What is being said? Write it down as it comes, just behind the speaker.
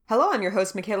Hello, I'm your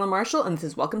host, Michaela Marshall, and this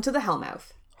is Welcome to the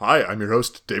Hellmouth. Hi, I'm your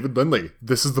host, David Lindley.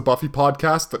 This is the Buffy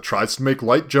podcast that tries to make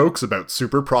light jokes about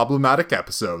super problematic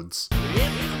episodes.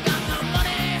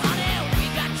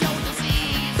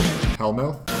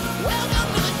 Hellmouth?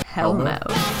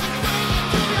 Hellmouth.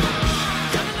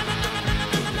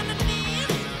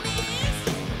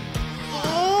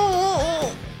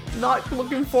 Not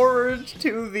looking forward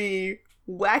to the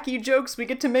wacky jokes we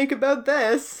get to make about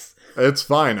this. It's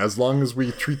fine, as long as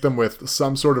we treat them with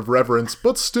some sort of reverence,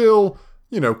 but still,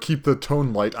 keep the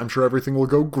tone light. I'm sure everything will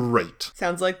go great.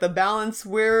 Sounds like the balance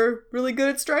we're really good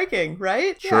at striking,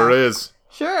 right? Sure is.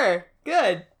 Sure.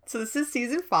 Good. So this is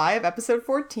Season 5, Episode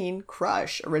 14,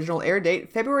 Crush. Original air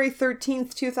date, February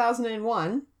 13th,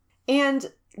 2001.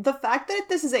 And the fact that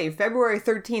this is a February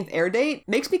 13th air date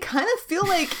makes me kind of feel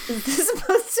like is this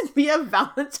supposed to be a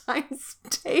Valentine's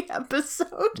Day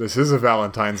episode? This is a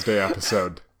Valentine's Day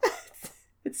episode.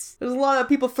 There's a lot of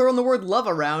people throwing the word love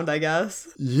around, I guess.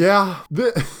 Yeah,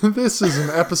 this is an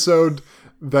episode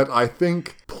that I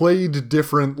think played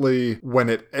differently when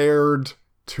it aired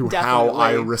to how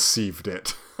I received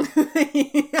it.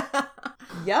 Yeah.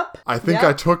 Yep. I think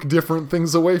I took different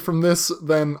things away from this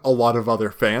than a lot of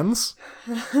other fans.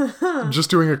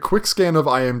 Just doing a quick scan of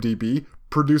IMDb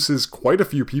produces quite a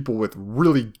few people with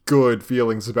really good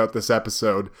feelings about this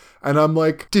episode. And I'm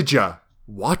like, did ya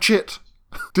watch it?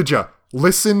 Did ya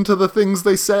listen to the things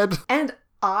they said? And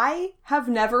I have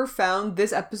never found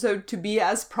this episode to be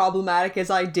as problematic as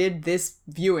I did this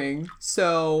viewing.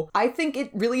 So I think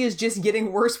it really is just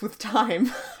getting worse with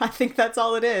time. I think that's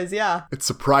all it is, yeah. It's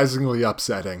surprisingly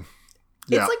upsetting.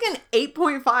 Yeah. It's like an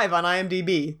 8.5 on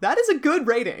IMDb. That is a good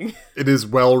rating. It is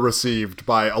well received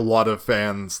by a lot of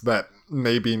fans that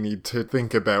maybe need to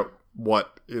think about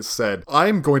what is said.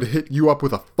 I'm going to hit you up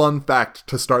with a fun fact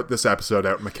to start this episode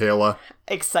out, Michaela.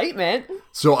 Excitement.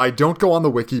 So I don't go on the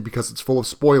wiki because it's full of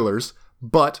spoilers,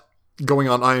 but going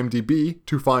on IMDb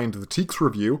to find the Teeks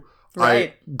review,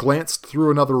 right. I glanced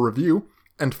through another review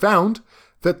and found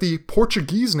that the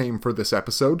Portuguese name for this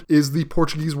episode is the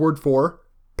Portuguese word for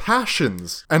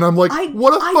passions. And I'm like,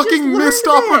 what a fucking missed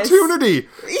opportunity.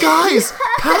 Guys, yes.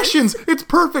 Passions. It's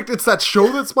perfect. It's that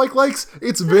show that Spike likes.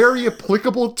 It's very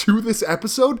applicable to this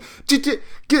episode.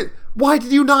 Why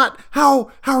did you not?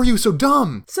 How are you so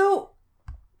dumb? So,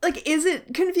 is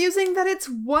it confusing that it's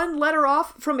one letter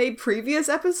off from a previous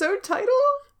episode title?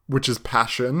 Which is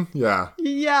passion, yeah.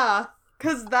 Yeah,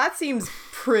 because that seems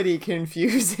pretty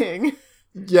confusing.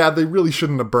 Yeah, they really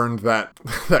shouldn't have burned that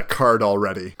card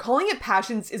already. Calling it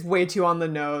passions is way too on the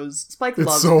nose. Spike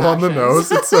loves passions. It's so on the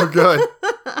nose. It's so good.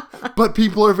 But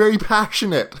people are very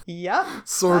passionate. Yep.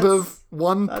 Sort of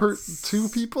two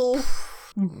people.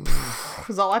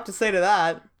 That's all I have to say to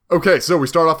that. Okay, so we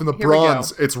start off in the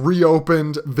bronze. It's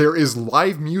reopened. There is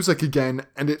live music again,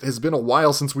 and it has been a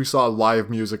while since we saw live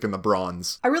music in the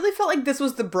bronze. I really felt like this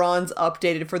was the bronze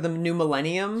updated for the new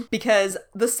millennium, because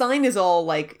the sign is all,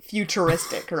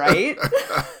 futuristic, right?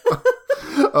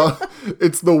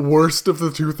 It's the worst of the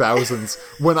 2000s.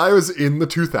 When I was in the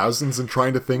 2000s and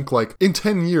trying to think, in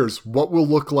 10 years, what will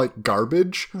look like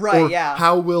garbage? Right, or yeah.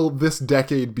 How will this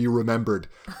decade be remembered?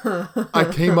 I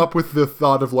came up with the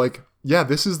thought of, yeah,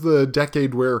 this is the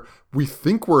decade where we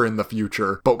think we're in the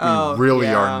future, but we really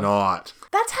are not.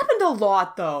 That's happened a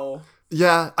lot, though.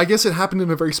 Yeah, I guess it happened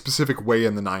in a very specific way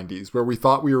in the 90s, where we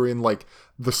thought we were in,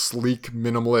 the sleek,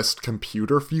 minimalist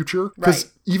computer future.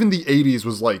 Because even the 80s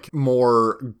was,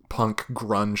 more punk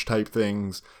grunge type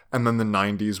things, and then the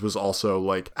 90s was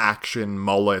also, action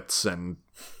mullets and,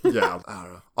 yeah, I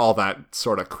don't know, all that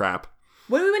sort of crap.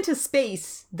 When we went to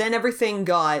space, then everything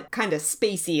got kind of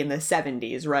spacey in the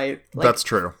 70s, right? That's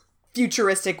true.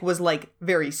 Futuristic was,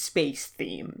 very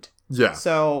space-themed. Yeah.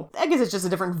 So, I guess it's just a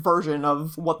different version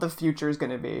of what the future is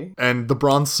going to be. And the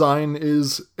bronze sign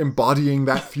is embodying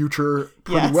that future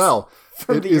pretty well.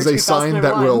 It is a sign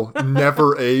that will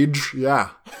never age. Yeah.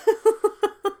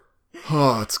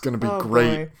 Oh, it's going to be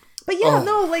great. Boy. But yeah,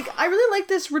 I really like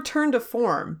this return to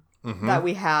form. Mm-hmm. That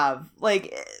we have.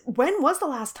 When was the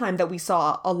last time that we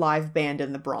saw a live band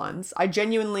in the bronze? I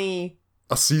genuinely...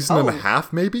 A season and a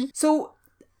half, maybe? So,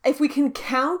 if we can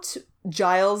count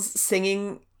Giles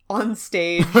singing on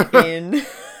stage in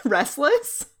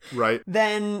Restless, right,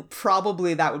 then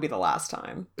probably that would be the last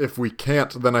time. If we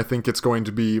can't, then I think it's going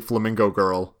to be Flamingo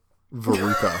Girl,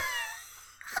 Veruca.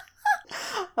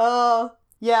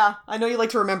 Yeah, I know you like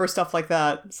to remember stuff like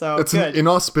that, so it's good. An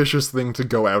inauspicious thing to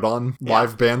go out on,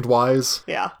 live band-wise.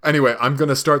 Yeah. Anyway, I'm going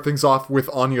to start things off with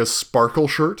Anya's sparkle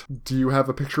shirt. Do you have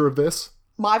a picture of this?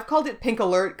 I've called it Pink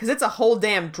Alert because it's a whole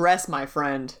damn dress, my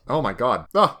friend. Oh my god.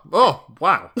 Oh,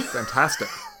 wow. Fantastic.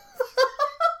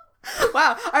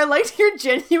 Wow, I liked your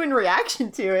genuine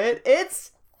reaction to it.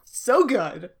 It's so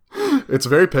good. It's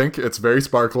very pink. It's very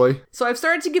sparkly. So I've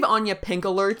started to give Anya pink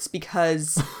alerts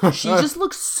because she just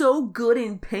looks so good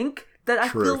in pink that I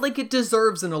feel like it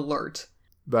deserves an alert.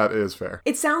 That is fair.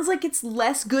 It sounds like it's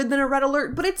less good than a red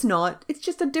alert, but it's not. It's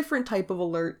just a different type of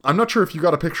alert. I'm not sure if you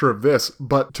got a picture of this,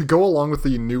 but to go along with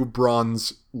the new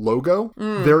bronze logo,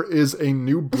 there is a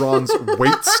new bronze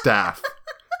waitstaff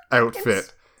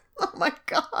outfit. Oh my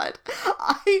god.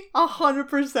 I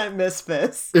 100% miss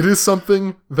this. It is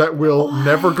something that will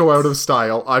never go out of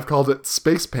style. I've called it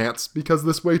space pants because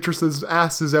this waitress's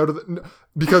ass is out of the...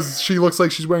 because she looks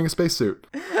like she's wearing a spacesuit.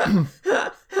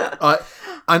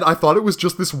 And I thought it was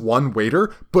just this one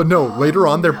waiter, but no, later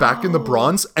on they're back in the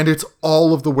bronze, and it's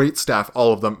all of the waitstaff.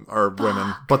 All of them are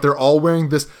women, but they're all wearing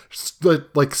this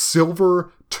like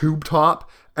silver tube top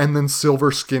and then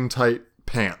silver skin tight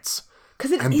pants.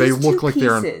 And they look like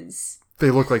they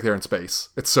look like they're in space.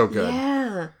 It's so good.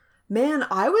 Yeah. Man,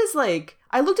 I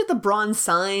looked at the bronze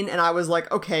sign and I was like,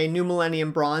 okay, New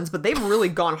Millennium bronze, but they've really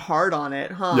gone hard on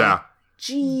it, huh? Yeah.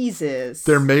 Jesus.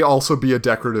 There may also be a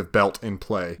decorative belt in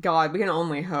play. God, we can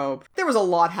only hope. There was a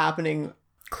lot happening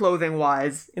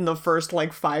clothing-wise in the first,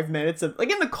 5 minutes of...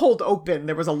 in the cold open,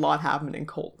 there was a lot happening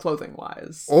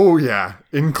clothing-wise. Oh, yeah.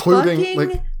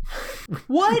 Including,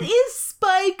 What is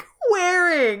Spike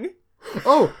wearing?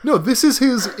 Oh, no, this is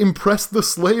his Impress the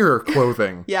Slayer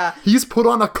clothing. Yeah. He's put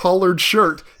on a collared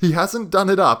shirt. He hasn't done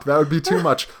it up. That would be too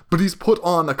much. But he's put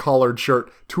on a collared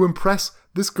shirt to impress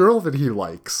this girl that he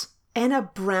likes. And a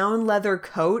brown leather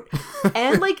coat.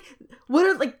 And, what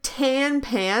are, tan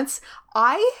pants?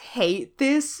 I hate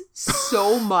this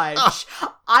so much.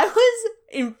 I was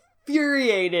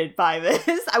infuriated by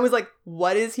this. I was like,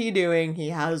 what is he doing? He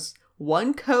has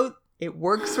one coat. It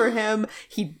works for him.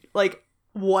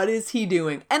 What is he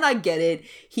doing? And I get it.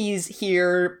 He's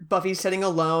here. Buffy's sitting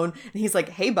alone. And he's like,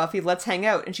 hey, Buffy, let's hang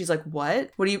out. And she's like,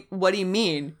 what? What do you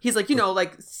mean? He's like,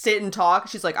 sit and talk.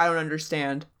 She's like, I don't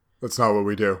understand. That's not what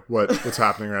we do. What's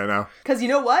happening right now? Because you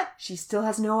know what? She still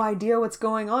has no idea what's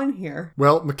going on here.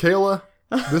 Well, Michaela,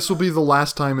 this will be the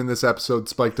last time in this episode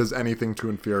Spike does anything to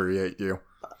infuriate you.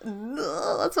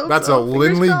 Let's hope That's so. a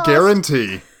Lindley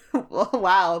guarantee.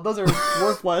 Wow, those are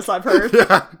worthless, I've heard.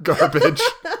 Yeah, garbage.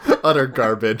 Utter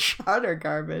garbage. Utter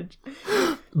garbage.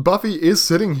 Buffy is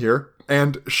sitting here,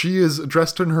 and she is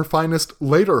dressed in her finest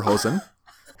lederhosen.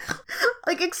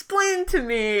 Explain to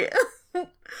me,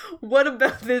 what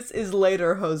about this is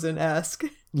lederhosen-esque?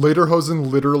 Lederhosen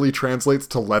literally translates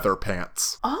to leather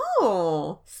pants.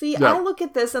 Oh, see, yeah. I look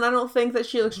at this and I don't think that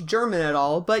she looks German at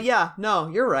all, but yeah, no,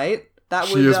 you're right.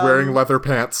 She is wearing leather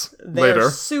pants later.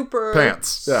 Super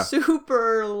pants. Yeah.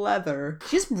 Super leather.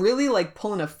 She's really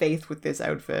pulling a Faith with this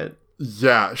outfit.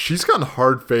 Yeah, she's gotten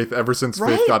hard Faith ever since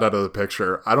Faith got out of the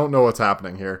picture. I don't know what's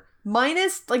happening here.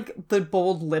 Minus the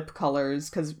bold lip colors,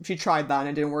 because she tried that and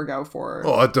it didn't work out for her.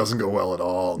 Oh, it doesn't go well at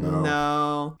all.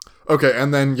 No. Okay,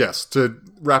 and then yes, to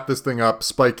wrap this thing up,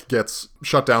 Spike gets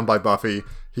shut down by Buffy.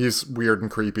 He's weird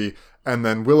and creepy. And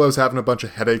then Willow's having a bunch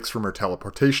of headaches from her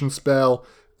teleportation spell.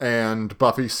 And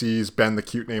Buffy sees Ben, the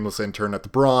cute nameless intern, at the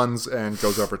Bronze and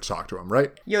goes over to talk to him,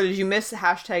 right? Yo, did you miss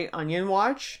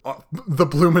 #OnionWatch? The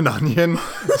Bloomin' Onion.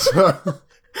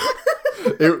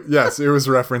 Yes, it was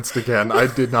referenced again. I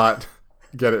did not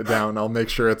get it down. I'll make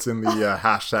sure it's in the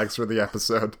hashtags for the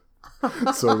episode.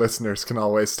 So listeners can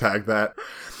always tag that.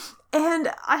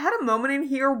 And I had a moment in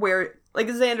here where,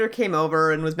 Xander came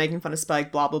over and was making fun of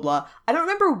Spike, blah, blah, blah. I don't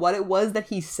remember what it was that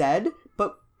he said,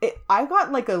 but I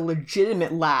got, a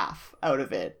legitimate laugh out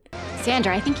of it. Xander,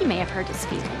 I think you may have hurt his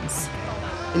feelings.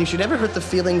 And you should never hurt the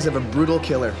feelings of a brutal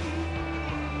killer.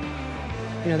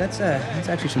 That's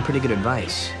actually some pretty good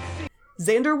advice.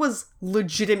 Xander was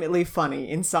legitimately funny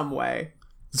in some way.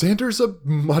 Xander's a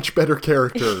much better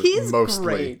character, He's mostly.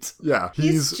 Great. Yeah,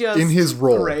 he's just in his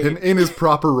role, great. in his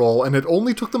proper role, and it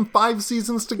only took them 5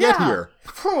 seasons to get here.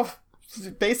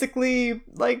 Basically,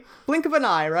 blink of an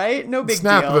eye, right? No big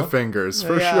Snap deal. the fingers,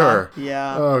 for sure.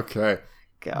 Yeah. Okay.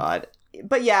 God.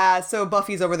 But yeah, so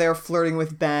Buffy's over there flirting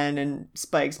with Ben, and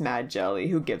Spike's mad jelly.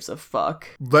 Who gives a fuck?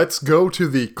 Let's go to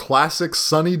the classic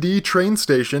Sunny D train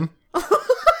station.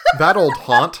 That old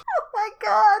haunt. Oh my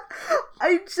god.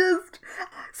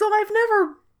 So I've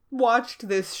never watched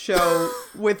this show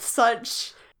with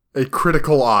such... A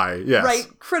critical eye, yes.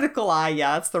 Right, critical eye,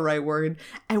 yeah, that's the right word.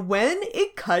 And when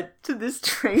it cut to this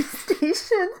train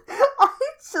station, I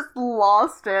just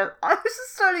lost it. I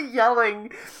just started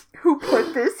yelling, who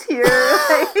put this here?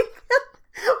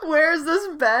 Where's this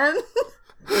Ben?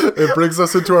 It brings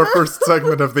us into our first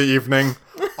segment of the evening.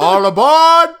 All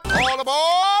aboard! All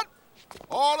aboard!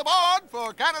 All aboard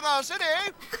for Canada City!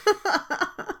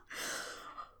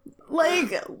 Like,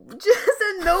 just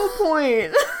at no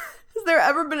point has there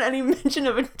ever been any mention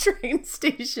of a train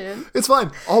station. It's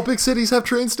fine. All big cities have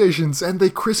train stations, and they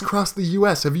crisscross the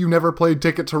U.S. Have you never played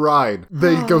Ticket to Ride?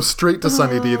 They go straight to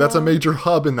Sunny D. That's a major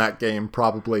hub in that game,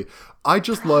 probably. I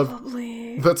just love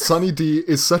that Sunny D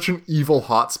is such an evil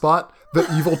hotspot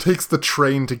that evil takes the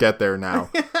train to get there now.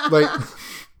 Like,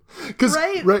 because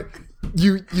right,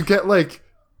 you get like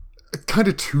kind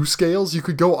of two scales. You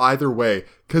could go either way,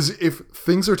 because if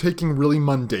things are taking really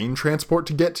mundane transport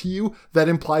to get to you, that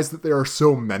implies that there are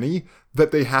so many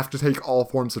that they have to take all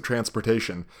forms of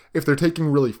transportation. If they're taking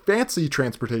really fancy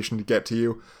transportation to get to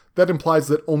you, that implies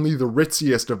that only the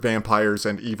ritziest of vampires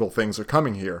and evil things are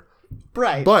coming here.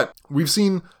 Right. But we've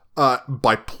seen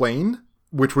by plane,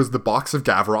 which was the box of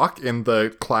Gavrok in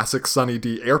the classic Sunny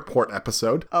D airport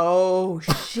episode. Oh,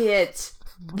 shit.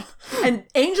 And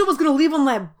Angel was gonna leave on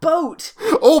that boat.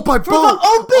 Oh, by boat! The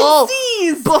open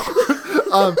seas!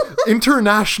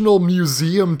 International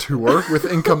Museum Tour with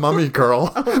Inca Mummy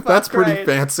Girl. That's pretty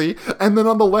fancy. And then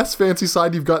on the less fancy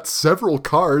side, you've got several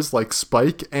cars like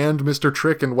Spike and Mr.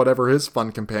 Trick and whatever his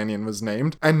fun companion was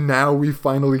named. And now we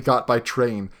finally got by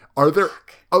train. Are there...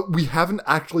 we haven't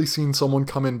actually seen someone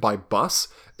come in by bus.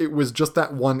 It was just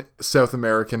that one South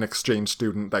American exchange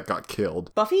student that got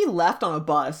killed. Buffy left on a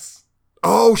bus.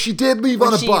 Oh, she did leave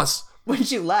on a bus. When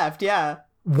she left, yeah.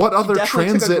 What other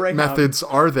transit methods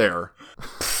are there?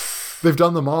 They've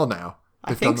done them all now.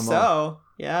 I think so.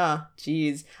 Yeah,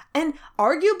 jeez. And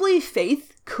arguably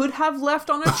Faith could have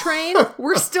left on a train.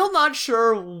 We're still not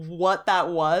sure what that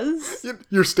was.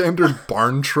 Your standard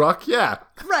barn truck? Yeah.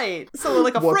 Right. So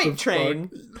like a freight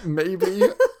train. Maybe.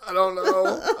 I don't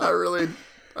know.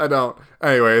 I don't.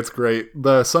 Anyway, it's great.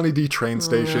 The Sunny D train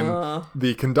station.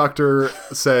 The conductor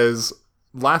says,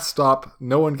 last stop,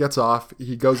 no one gets off.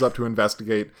 He goes up to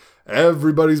investigate.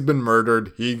 Everybody's been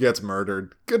murdered. He gets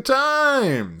murdered. Good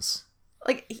times.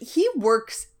 Like, he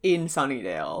works in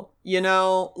Sunnydale, you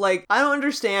know? Like, I don't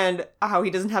understand how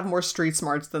he doesn't have more street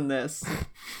smarts than this.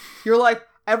 You're like,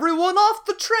 everyone off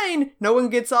the train. No one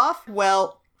gets off.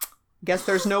 Well, guess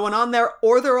there's no one on there,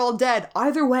 or they're all dead.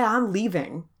 Either way, I'm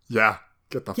leaving. Yeah.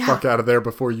 Get the fuck out of there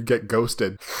before you get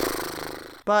ghosted.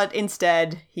 But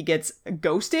instead, he gets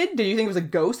ghosted? Did you think it was a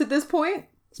ghost at this point?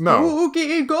 No.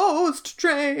 Spooky ghost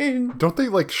train. Don't they,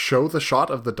 like, show the shot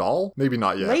of the doll? Maybe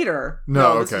not yet. Later.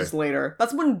 No, this is later.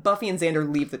 That's when Buffy and Xander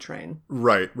leave the train.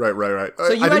 Right.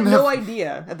 So you had no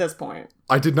idea at this point.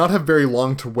 I did not have very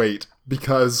long to wait,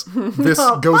 because this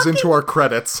goes into our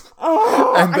credits.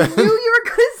 Oh, and then, I knew you were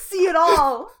going to see it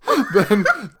all. Then,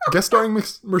 guest starring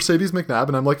Mercedes McNabb,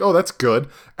 and I'm like, oh, that's good.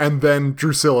 And then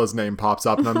Drusilla's name pops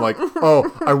up, and I'm like,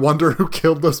 oh, I wonder who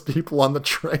killed those people on the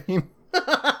train.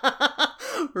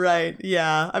 Right,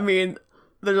 yeah. I mean,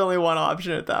 there's only one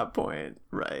option at that point,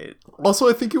 right? Also,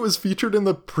 I think it was featured in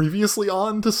the previously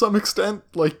on to some extent.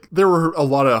 Like, there were a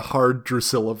lot of hard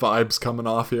Drusilla vibes coming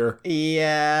off here.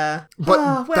 Yeah.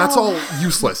 But that's all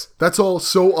useless. That's all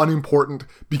so unimportant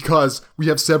because we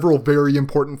have several very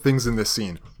important things in this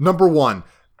scene. Number one,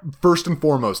 first and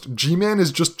foremost, G-Man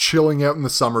is just chilling out in the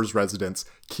Summers residence,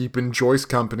 keeping Joyce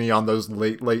company on those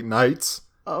late nights.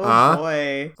 Oh,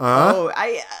 boy. Oh,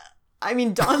 I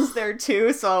mean, Dawn's there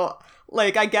too, so,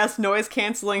 like, I guess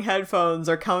noise-canceling headphones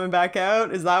are coming back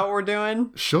out? Is that what we're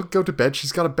doing? She'll go to bed.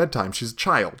 She's got a bedtime. She's a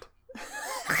child.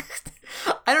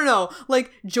 I don't know. Like,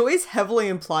 Joyce heavily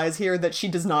implies here that she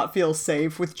does not feel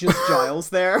safe with just Giles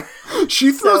there.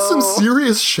 She throws some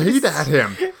serious shade at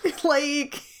him.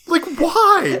 Like,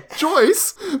 why?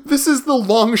 Joyce, this is the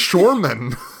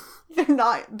longshoreman.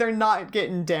 They're not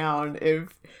getting down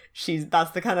if...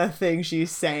 that's the kind of thing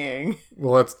she's saying.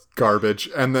 Well, that's garbage.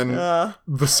 And then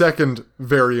the second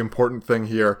very important thing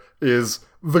here is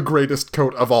the greatest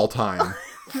coat of all time.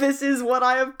 This is what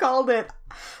I have called it.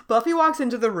 Buffy walks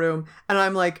into the room and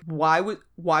I'm like, why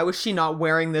was she not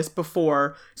wearing this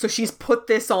before? So she's put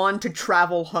this on to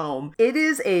travel home. It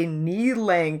is a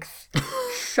knee-length,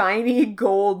 shiny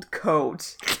gold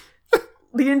coat.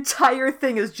 The entire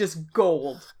thing is just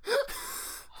gold.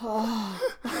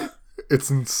 It's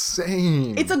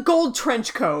insane. It's a gold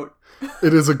trench coat.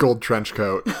 It is a gold trench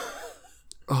coat.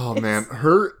 Oh, man.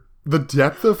 The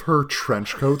depth of her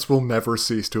trench coats will never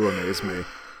cease to amaze me.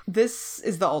 This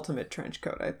is the ultimate trench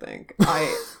coat, I think.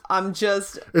 I'm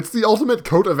just... It's the ultimate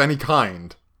coat of any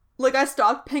kind. Like, I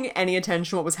stopped paying any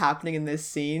attention to what was happening in this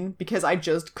scene because I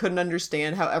just couldn't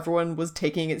understand how everyone was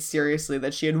taking it seriously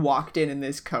that she had walked in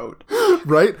this coat.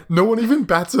 Right? No one even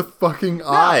bats a fucking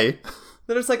eye.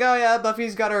 They're just like, oh yeah,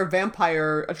 Buffy's got her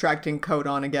vampire-attracting coat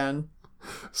on again.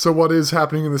 So what is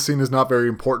happening in the scene is not very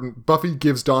important. Buffy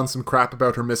gives Dawn some crap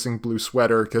about her missing blue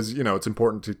sweater because, it's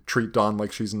important to treat Dawn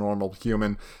like she's a normal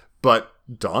human. But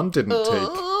Dawn didn't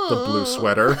take the blue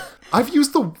sweater. I've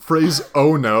used the phrase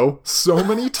 "oh no" so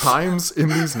many times in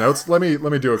these notes. Let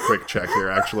me do a quick check here,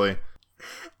 actually.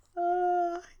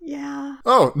 Yeah.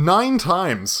 Oh, 9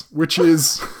 times, which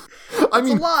is... I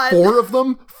mean, a lot. 4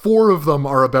 of them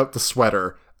are about the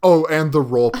sweater. Oh, and the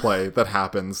role play that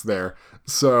happens there.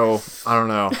 So, I don't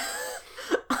know.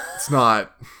 It's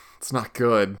not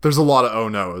good. There's a lot of oh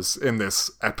no's in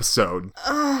this episode.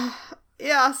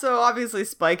 Yeah, so obviously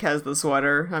Spike has the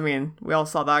sweater. I mean, we all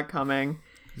saw that coming.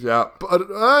 Yeah, but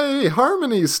hey,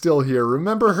 Harmony's still here.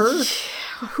 Remember her?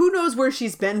 Who knows where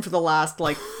she's been for the last,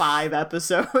 5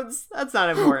 episodes? That's not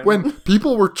important. When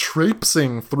people were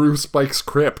traipsing through Spike's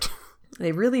crypt.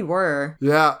 They really were.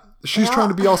 Yeah, she's trying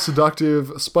to be all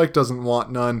seductive. Spike doesn't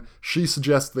want none. She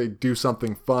suggests they do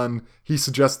something fun. He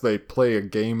suggests they play a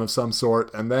game of some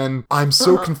sort. And then I'm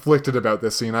so conflicted about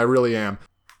this scene. I really am.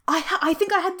 I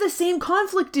think I had the same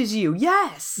conflict as you.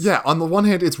 Yes. Yeah, on the one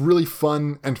hand, it's really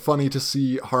fun and funny to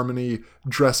see Harmony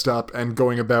dressed up and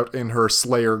going about in her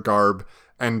Slayer garb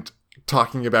and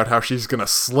talking about how she's gonna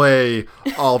slay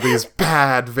all these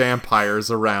bad vampires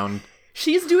around.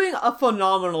 She's doing a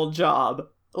phenomenal job.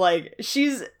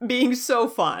 She's being so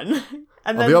fun.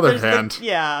 And on the other hand,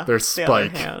 there's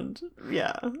Spike.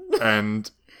 Yeah. And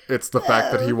it's the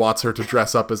fact that he wants her to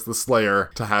dress up as the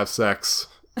Slayer to have sex.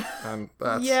 And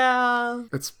that's... Yeah.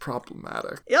 It's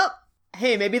problematic. Yep.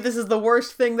 Hey, maybe this is the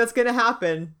worst thing that's gonna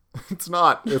happen. It's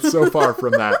not. It's so far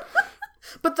from that.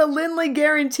 But the Lindley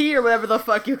guarantee, or whatever the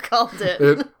fuck you called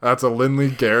it. That's a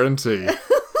Lindley guarantee.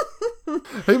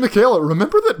 Hey, Michaela,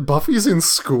 remember that Buffy's in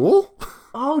school?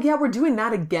 Oh, yeah, we're doing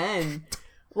that again.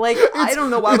 I don't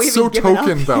know why we It's so haven't given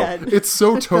token, up though. yet. It's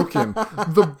so token.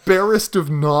 The barest of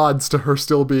nods to her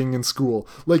still being in school.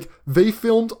 They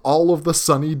filmed all of the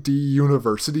Sunny D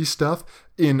University stuff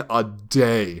in a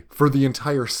day for the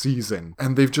entire season.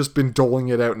 And they've just been doling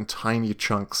it out in tiny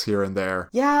chunks here and there.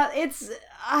 Yeah,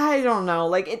 I don't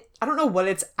know. I don't know what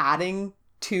it's adding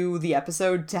to the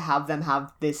episode to have them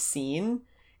have this scene.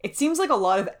 It seems like a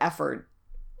lot of effort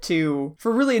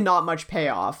for really not much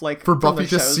payoff. For Buffy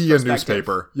to see a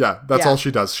newspaper. Yeah, that's all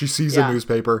she does. She sees a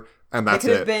newspaper, and that's it.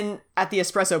 It could have been at the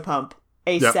espresso pump,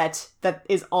 a set that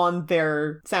is on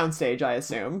their soundstage, I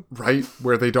assume. Right,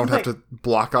 where they don't have to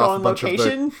block off a bunch of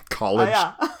the college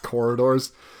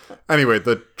corridors. Anyway,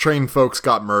 the train folks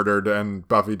got murdered, and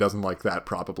Buffy doesn't like that,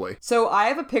 probably. So I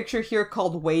have a picture here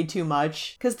called Way Too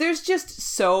Much, because there's just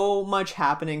so much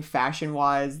happening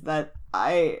fashion-wise that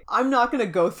I'm not going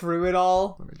to go through it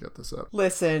all. Let me get this up.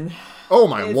 Listen. Oh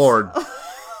my lord.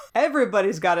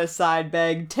 Everybody's got a side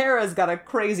bag. Tara's got a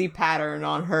crazy pattern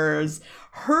on hers.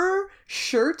 Her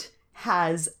shirt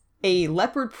has a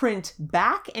leopard print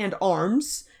back and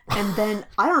arms. And then,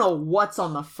 I don't know what's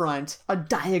on the front. A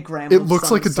diagram. It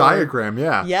looks like a diagram,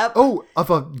 yeah. Yep. Oh, of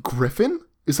a griffin?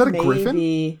 Is that a griffin?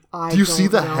 Maybe. Do you see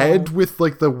the head with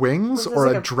the wings, or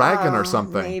a dragon or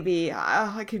something? Maybe.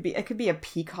 It could be a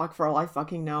peacock for all I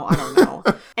fucking know. I don't know.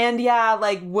 And yeah,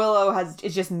 Willow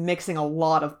is just mixing a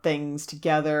lot of things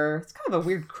together. It's kind of a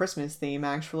weird Christmas theme,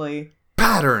 actually.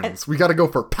 Patterns. We gotta go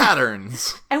for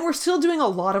patterns. And we're still doing a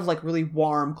lot of really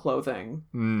warm clothing.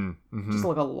 Mm-hmm. Just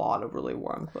a lot of really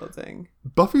warm clothing.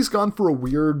 Buffy's gone for a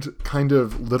weird kind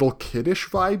of little kiddish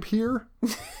vibe here.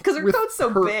 Because her coat's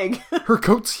so big. Her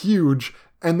coat's huge,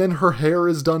 and then her hair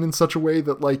is done in such a way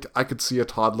that I could see a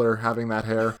toddler having that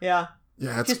hair. Yeah.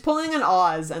 Yeah, she's pulling an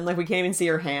Oz, and we can't even see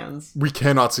her hands. We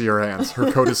cannot see her hands.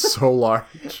 Her coat is so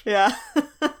large. Yeah.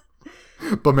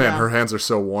 But man, her hands are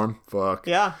so warm. Fuck.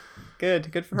 Yeah.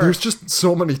 Good for her. There's just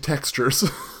so many textures.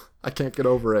 I can't get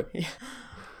over it. Yeah.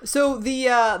 So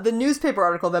the newspaper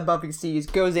article that Buffy sees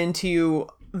goes into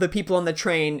the people on the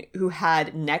train who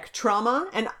had neck trauma,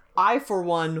 and I, for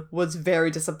one, was very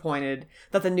disappointed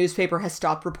that the newspaper has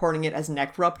stopped reporting it as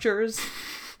neck ruptures.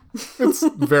 It's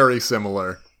very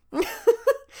similar.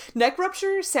 Neck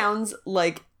rupture sounds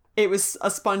like it was a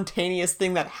spontaneous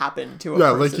thing that happened to a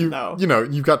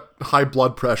person, you've got high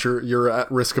blood pressure, you're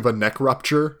at risk of a neck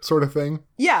rupture sort of thing.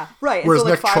 Yeah, right. Whereas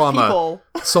neck trauma,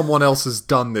 someone else has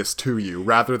done this to you,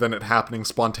 rather than it happening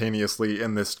spontaneously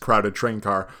in this crowded train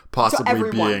car,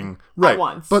 possibly being... Right, at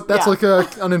once. But that's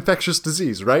an infectious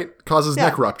disease, right? Causes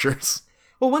neck ruptures.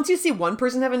 Well, once you see one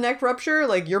person have a neck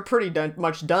rupture, you're pretty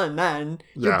much done then.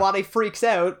 Your body freaks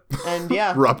out, and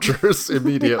ruptures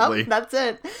immediately. Yep, that's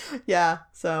it. Yeah,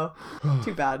 so,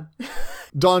 too bad.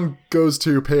 Dawn goes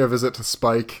to pay a visit to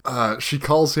Spike. She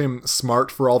calls him smart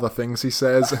for all the things he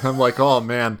says, and I'm like, oh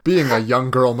man, being a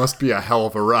young girl must be a hell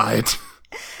of a ride.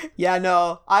 Yeah,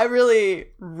 no, I really,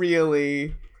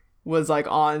 really was like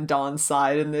on Dawn's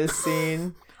side in this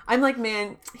scene. I'm like,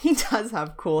 man, he does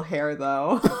have cool hair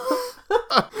though.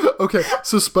 Okay,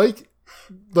 so Spike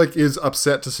like is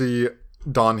upset to see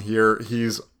Dawn here.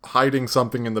 He's hiding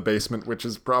something in the basement, which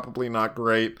is probably not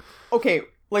great. Okay,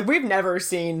 like we've never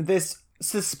seen this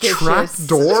suspicious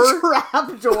trapdoor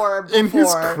before. In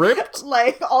his crypt?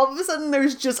 Like all of a sudden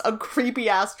there's just a creepy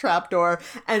ass trapdoor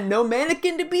and no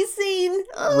mannequin to be seen.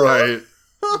 Right.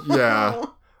 Yeah.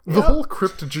 The whole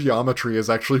crypt geometry is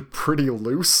actually pretty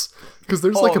loose because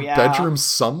there's like a bedroom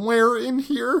somewhere in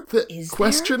here. Is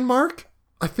question there? Mark?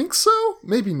 I think so.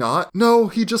 Maybe not. No,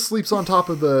 he just sleeps on top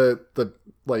of the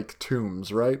like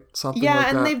tombs, right? Something like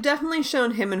that. Yeah, and they've definitely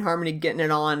shown him and Harmony getting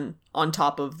it on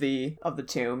top of the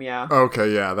tomb, yeah.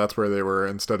 Okay, yeah, that's where they were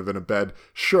instead of in a bed.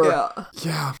 Sure.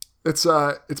 Yeah.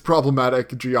 It's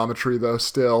problematic geometry though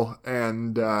still,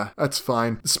 and that's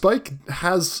fine. Spike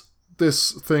has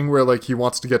this thing where like he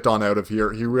wants to get Dawn out of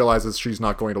here. He realizes she's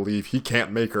not going to leave. He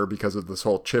can't make her because of this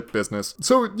whole chip business.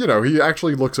 So, you know, he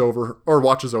actually looks over or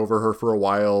watches over her for a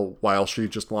while she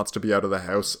just wants to be out of the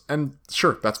house. And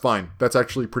sure, that's fine. That's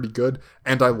actually pretty good.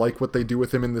 And I like what they do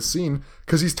with him in this scene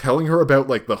because he's telling her about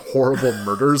like the horrible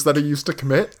murders that he used to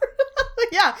commit.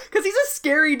 Yeah, because he's a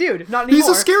scary dude. Not anymore. He's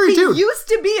a scary dude. He used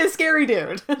to be a scary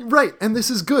dude. Right, and this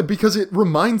is good because it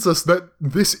reminds us that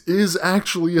this is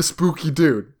actually a spooky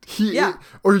dude. He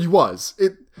was.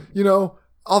 It, you know,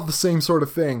 all the same sort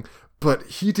of thing, but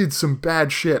he did some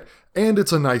bad shit. And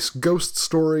it's a nice ghost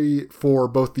story for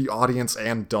both the audience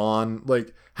and Dawn.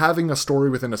 Like, having a story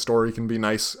within a story can be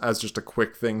nice as just a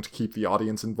quick thing to keep the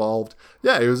audience involved.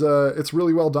 Yeah, it's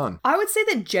really well done. I would say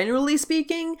that generally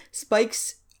speaking,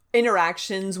 Spike's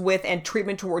interactions with and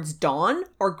treatment towards Dawn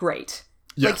are great.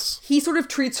 Yes. Like, he sort of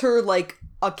treats her like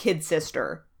a kid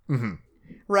sister. Mm-hmm.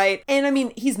 Right? And I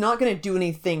mean, he's not going to do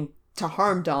anything to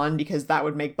harm Dawn because that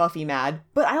would make Buffy mad.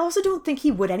 But I also don't think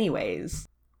he would anyways.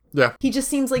 Yeah. He just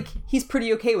seems like he's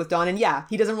pretty okay with Dawn. And yeah,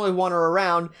 he doesn't really want her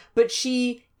around. But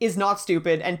she is not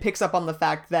stupid and picks up on the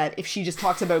fact that if she just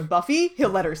talks about Buffy, he'll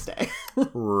let her stay.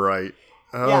 Right.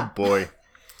 Oh, boy.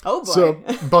 Oh boy. So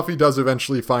Buffy does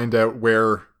eventually find out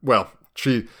where, well,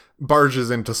 she barges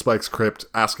into Spike's crypt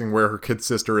asking where her kid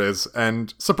sister is,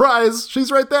 and surprise,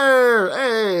 she's right there.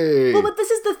 Hey. Well, but this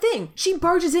is the thing. She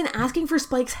barges in asking for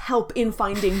Spike's help in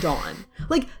finding Dawn.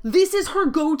 Like, this is her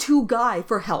go-to guy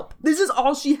for help. This is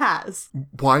all she has.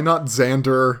 Why not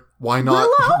Xander? Why not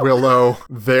Willow?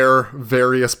 They're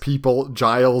various people.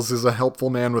 Giles is a helpful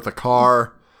man with a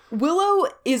car. Willow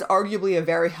is arguably a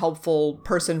very helpful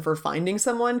person for finding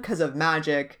someone because of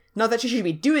magic. Not that she should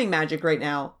be doing magic right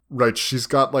now. Right, she's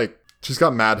got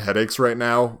mad headaches right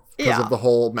now because of the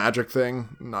whole magic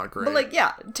thing. Not great. But like,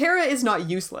 yeah, Tara is not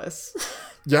useless.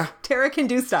 Yeah. Tara can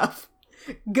do stuff.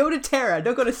 Go to Tara,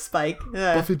 don't go to Spike.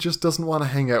 Buffy just doesn't want to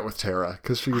hang out with Tara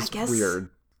because she's weird.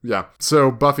 Yeah.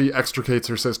 So Buffy extricates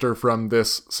her sister from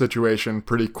this situation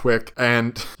pretty quick,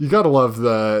 and you gotta love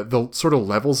the sort of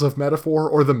levels of metaphor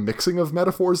or the mixing of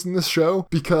metaphors in this show,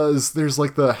 because there's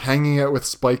like the hanging out with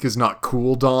Spike is not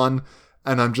cool, Dawn,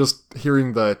 and I'm just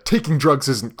hearing the taking drugs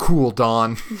isn't cool,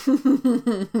 Dawn.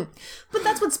 But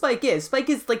that's what Spike is. Spike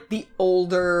is like the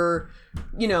older,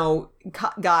 you know,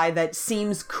 guy that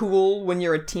seems cool when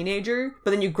you're a teenager, but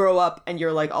then you grow up and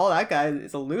you're like, oh, that guy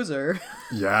is a loser.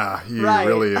 Yeah, he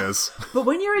really is. But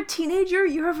when you're a teenager,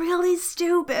 you're really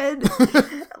stupid.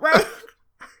 Like,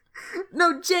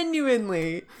 no,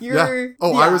 genuinely.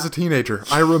 I was a teenager.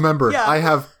 I remember. I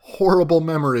have horrible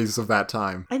memories of that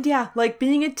time. And yeah, like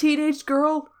being a teenage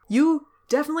girl, you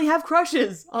definitely have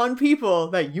crushes on people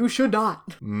that you should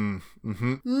not.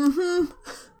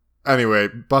 Anyway,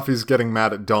 Buffy's getting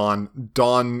mad at Dawn.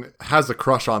 Dawn has a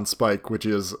crush on Spike, which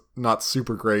is not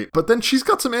super great. But then she's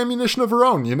got some ammunition of her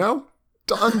own, you know?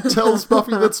 Dawn tells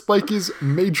Buffy that Spike is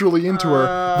majorly into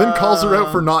her, then calls her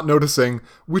out for not noticing,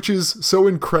 which is so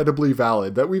incredibly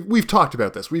valid that we've talked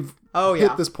about this. We've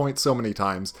hit this point so many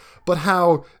times. But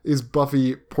how is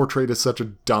Buffy portrayed as such a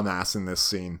dumbass in this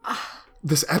scene?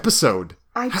 This episode.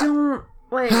 How?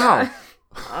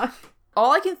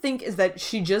 All I can think is that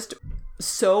she just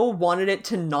so wanted it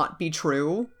to not be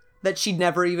true that she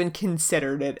never even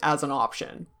considered it as an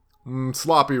option.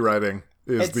 Sloppy writing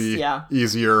is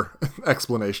easier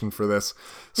explanation for this.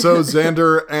 So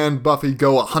Xander and Buffy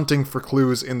go hunting for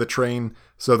clues in the train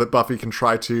so that Buffy can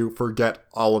try to forget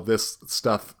all of this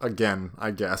stuff again, I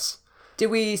guess. Did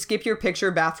we skip your picture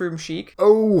bathroom chic?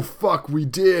 Oh, fuck, we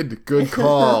did. Good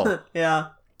call. Yeah.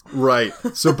 Right.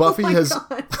 So Buffy has...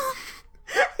 God.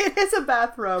 It is a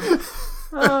bathrobe.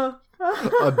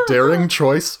 A daring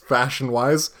choice,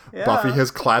 fashion-wise. Yeah. Buffy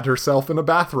has clad herself in a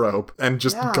bathrobe and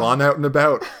just gone out and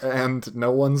about, and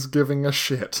no one's giving a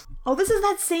shit. Oh, this is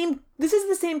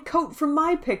the same coat from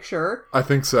my picture. I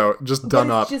think so. Just done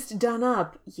but up. It's just done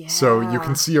up. Yeah. So you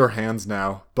can see her hands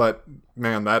now, but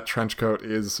man, that trench coat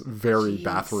is very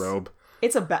bathrobe.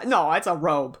 It's a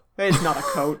robe. It's not a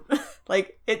coat.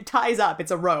 Like, it ties up.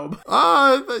 It's a robe.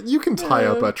 You can tie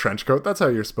up a trench coat. That's how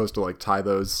you're supposed to, like, tie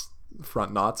those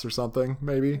front knots or something,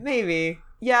 maybe. Maybe.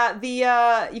 Yeah,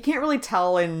 you can't really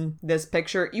tell in this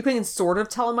picture. You can sort of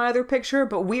tell in my other picture,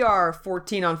 but we are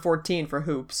 14 on 14 for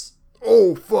hoops.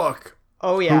 Oh, fuck.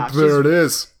 Oh, yeah. Hoop, there it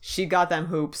is. She got them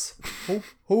hoops.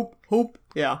 Hoop.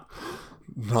 Yeah.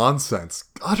 Nonsense.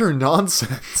 Utter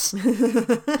nonsense.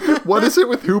 What is it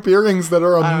with hoop earrings that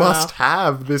are a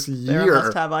must-have this year? They're a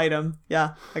must-have item.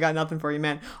 Yeah, I got nothing for you,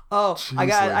 man. Oh,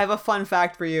 Jeez, I have a fun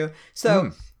fact for you.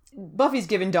 So, Buffy's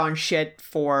giving Dawn shit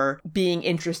for being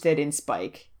interested in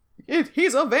Spike.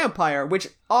 He's a vampire, which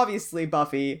obviously,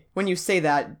 Buffy, when you say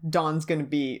that, Dawn's gonna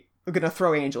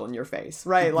throw Angel in your face,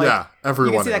 right? Like, yeah,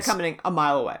 everyone you can see that coming a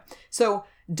mile away. So,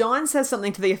 Dawn says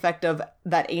something to the effect of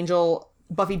that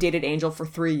Buffy dated Angel for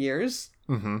 3 years.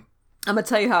 Mm-hmm. I'm gonna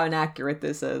tell you how inaccurate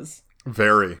this is.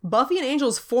 Very. Buffy and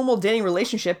Angel's formal dating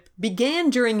relationship began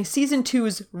during season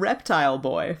 2's Reptile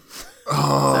Boy.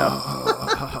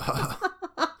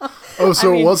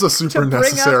 So it was a super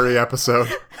necessary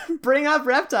episode. Bring up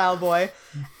Reptile Boy.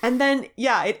 And then,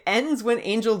 it ends when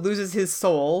Angel loses his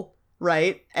soul,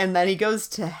 right? And then he goes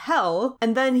to hell,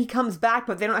 and then he comes back,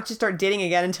 but they don't actually start dating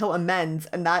again until Amends,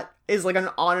 and that is like an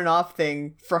on and off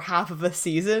thing for half of a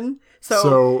season.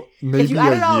 So maybe if you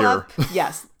add it all year. up,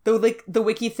 yes. The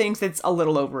wiki thinks it's a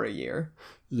little over a year.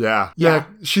 Yeah,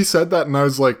 she said that and I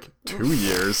was like, 2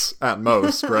 years at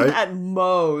most, right? At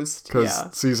most, because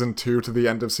season 2 to the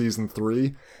end of season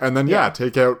 3. And then,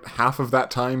 take out half of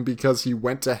that time because he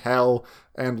went to hell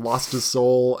and lost his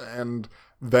soul. And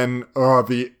then,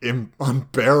 the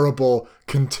unbearable,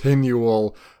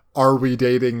 continual, are we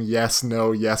dating? Yes,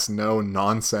 no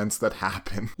nonsense that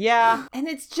happened. Yeah, and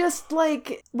it's just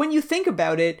like, when you think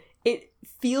about it, it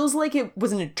feels like it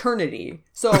was an eternity.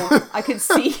 So I could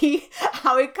see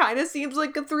how it kind of seems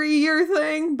like a 3-year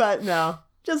thing, but no,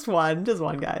 just one,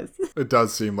 guys. It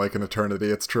does seem like an eternity,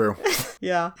 it's true.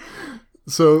 Yeah.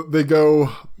 So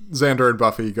Xander and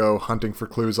Buffy go hunting for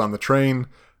clues on the train.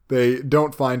 They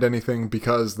don't find anything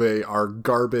because they are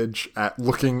garbage at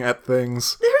looking at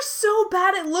things. They're so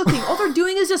bad at looking. All they're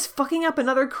doing is just fucking up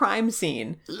another crime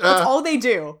scene. That's all they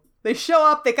do. They show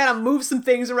up, they kind of move some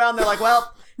things around, they're like,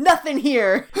 well, nothing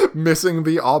here. Missing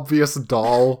the obvious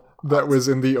doll that was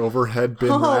in the overhead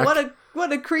bin rack.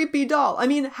 What a creepy doll. I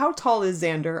mean, how tall is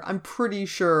Xander? I'm pretty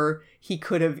sure he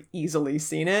could have easily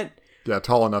seen it. Yeah,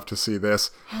 tall enough to see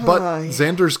this. But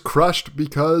Xander's crushed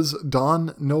because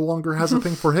Dawn no longer has a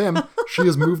thing for him. She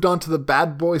has moved on to the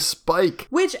bad boy Spike.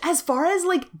 Which, as far as,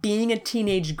 like, being a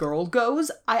teenage girl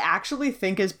goes, I actually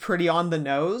think is pretty on the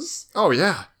nose. Oh,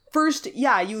 yeah. First,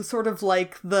 you sort of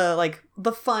like the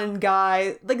fun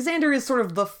guy. Like, Xander is sort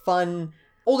of the fun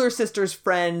older sister's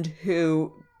friend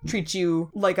who treats you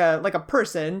like a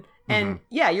person. And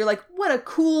you're like, what a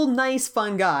cool, nice,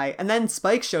 fun guy. And then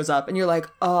Spike shows up and you're like,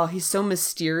 oh, he's so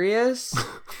mysterious.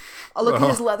 Oh, look at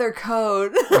his leather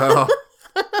coat.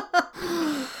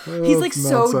 He's like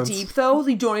nonsense. So deep though,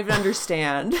 you don't even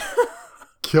understand.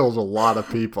 Killed a lot of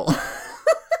people.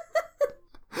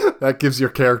 That gives your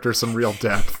character some real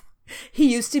depth.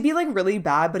 He used to be like really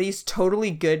bad, but he's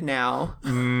totally good now.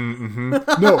 Mm-hmm.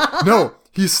 No,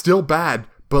 he's still bad,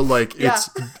 but like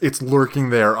it's lurking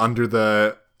there under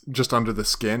the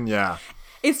skin. Yeah.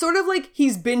 It's sort of like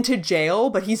he's been to jail,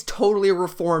 but he's totally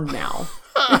reformed now.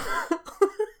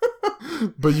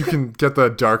 But you can get the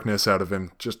darkness out of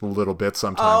him just a little bit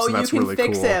sometimes, and that's really cool.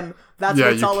 You can fix him. That's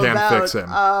what it's all about. Yeah, you can fix him.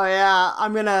 Oh, yeah.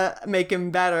 I'm gonna make him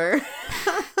better.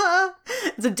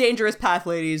 It's a dangerous path,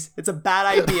 ladies. It's a bad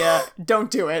idea.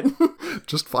 Don't do it.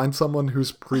 Just find someone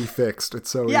who's pre-fixed. It's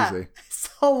so easy. It's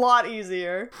a lot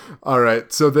easier. All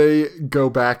right, so they go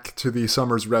back to the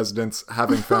Summers residence,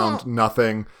 having found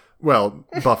nothing. Well,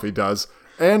 Buffy does.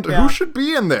 And who should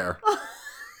be in there?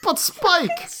 But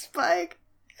Spike! Spike.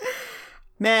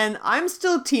 Man, I'm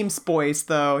still Team Spoice,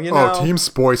 though, you know? Oh, Team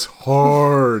Spoice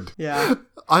hard. Yeah.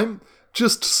 I'm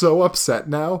just so upset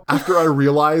now after I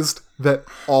realized that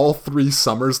all 3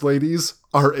 Summers ladies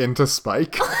are into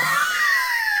Spike.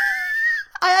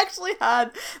 I actually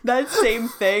had that same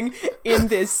thing in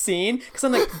this scene, because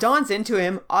I'm like, Dawn's into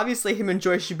him. Obviously, him and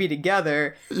Joyce should be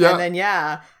together. Yeah. And then,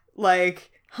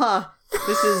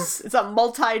 It's a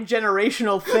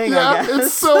multi-generational thing, Yeah, I guess.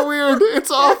 it's so weird.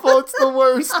 It's awful. It's the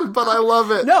worst, but I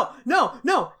love it.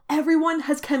 No. Everyone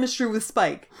has chemistry with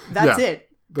Spike. That's Yeah, it.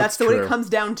 that's what true. it comes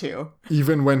down to.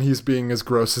 Even when he's being as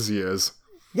gross as he is.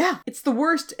 Yeah, it's the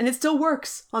worst, and it still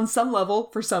works on some level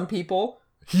for some people.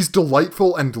 He's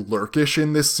delightful and lurkish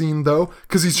in this scene, though,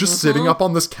 because he's just sitting up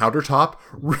on this countertop,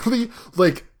 really,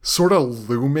 like, sort of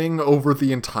looming over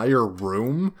the entire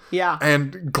room. Yeah.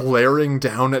 And glaring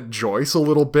down at Joyce a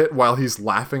little bit while he's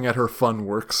laughing at her fun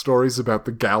work stories about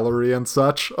the gallery and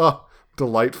such. Oh,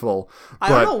 delightful. I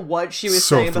don't know what she was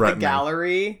saying about threatening. the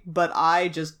gallery, but I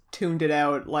just tuned it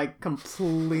out, like,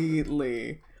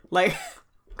 completely. Like...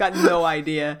 Got no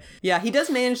idea. Yeah, he does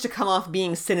manage to come off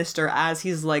being sinister as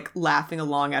he's, like, laughing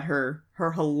along at her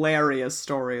hilarious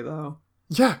story, though.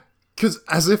 Yeah, because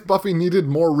as if Buffy needed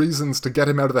more reasons to get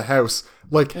him out of the house.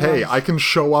 Like, hey, I can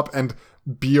show up and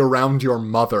be around your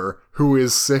mother, who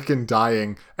is sick and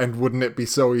dying, and wouldn't it be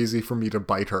so easy for me to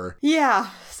bite her? Yeah,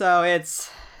 so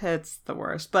it's the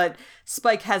worst. But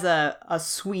Spike has a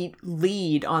sweet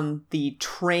lead on the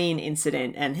train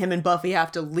incident, and him and Buffy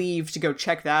have to leave to go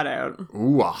check that out.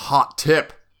 Ooh, a hot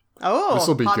tip. Oh,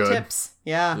 This'll be hot good. tips.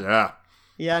 Yeah.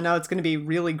 Yeah, no, it's going to be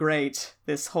really great,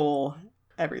 this whole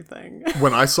everything.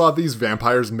 When I saw these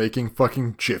vampires making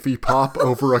fucking Jiffy Pop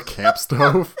over a camp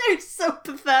stove, They're so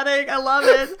pathetic. I love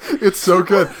it. it's so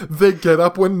good. They get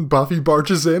up when Buffy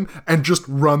barges in and just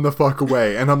run the fuck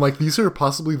away. And I'm like, these are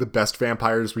possibly the best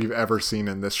vampires we've ever seen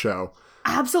in this show.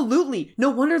 Absolutely. No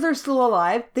wonder they're still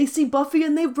alive. They see Buffy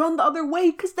and they run the other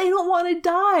way because they don't want to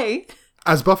die.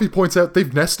 As Buffy points out,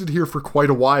 they've nested here for quite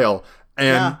a while.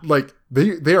 And, like,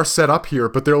 they are set up here,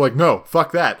 but they're like, no,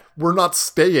 fuck that. We're not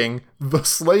staying. The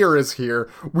Slayer is here.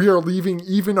 We are leaving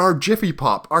even our Jiffy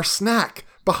Pop, our snack,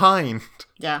 behind.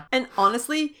 Yeah. And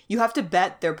honestly, you have to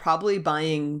bet they're probably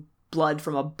buying blood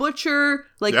from a butcher.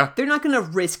 Like, they're not going to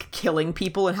risk killing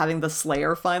people and having the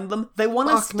Slayer find them. They want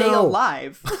to stay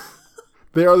alive.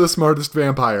 They are the smartest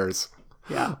vampires.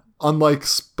 Yeah. Unlike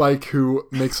Spike, who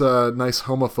makes a nice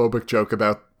homophobic joke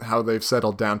about how they've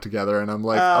settled down together, and I'm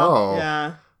like,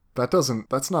 yeah. that doesn't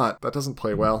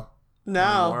play well.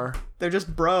 No, anymore. They're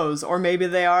just bros, or maybe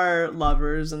they are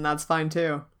lovers, and that's fine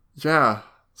too. Yeah,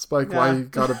 Spike, why you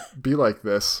gotta be like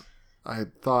this? I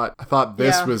thought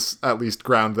this was at least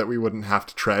ground that we wouldn't have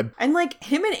to tread. And like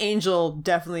him and Angel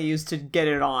definitely used to get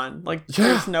it on. Like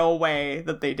there's no way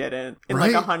that they didn't in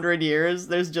like 100 years.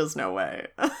 There's just no way.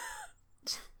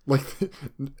 Like,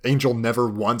 Angel never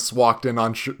once walked in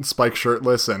on Spike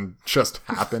shirtless and just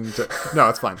happened to... No,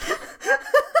 it's fine.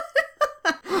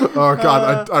 Oh,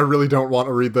 God, I really don't want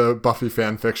to read the Buffy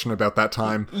fan fiction about that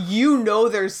time. You know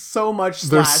there's so much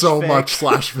There's so much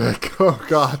slash fic. Oh,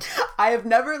 God. I have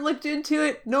never looked into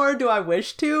it, nor do I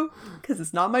wish to, because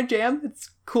it's not my jam.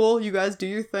 It's cool. You guys do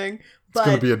your thing. But it's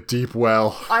going to be a deep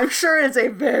well. I'm sure it's a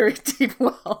very deep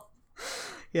well.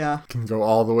 Yeah. Can go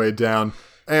all the way down.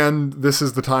 And this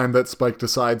is the time that Spike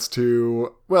decides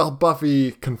to, well,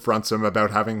 Buffy confronts him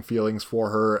about having feelings for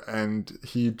her, and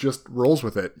he just rolls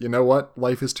with it. You know what?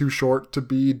 Life is too short to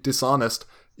be dishonest,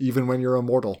 even when you're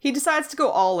immortal. He decides to go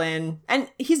all in, and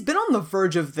he's been on the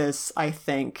verge of this, I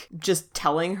think, just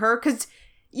telling her, because,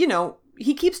 you know,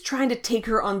 he keeps trying to take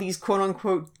her on these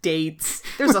quote-unquote dates.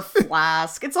 There's a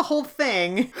flask. It's a whole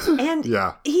thing. And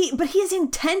but he's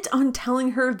intent on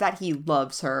telling her that he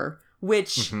loves her.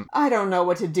 Which, I don't know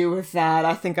what to do with that.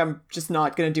 I think I'm just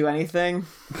not going to do anything.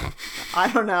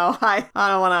 I don't know. I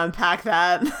don't want to unpack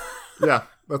that. Yeah,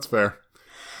 that's fair.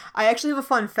 I actually have a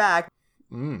fun fact.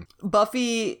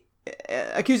 Buffy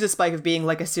accuses Spike of being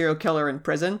like a serial killer in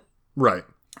prison. Right.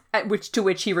 To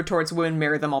which he retorts, women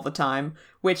marry them all the time,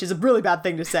 which is a really bad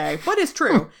thing to say, but it's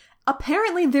true.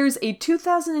 Apparently there's a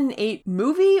 2008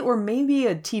 movie or maybe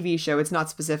a TV show, it's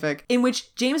not specific, in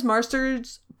which James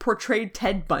Marsters portrayed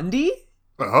Ted Bundy.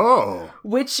 Oh.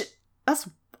 Which,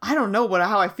 I don't know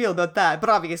how I feel about that, but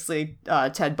obviously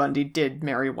Ted Bundy did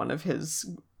marry one of his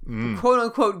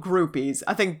quote-unquote groupies.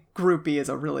 I think groupie is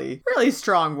a really, really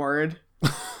strong word.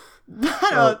 I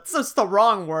don't know, it's just the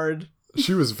wrong word.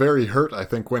 She was very hurt, I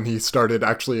think, when he started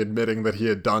actually admitting that he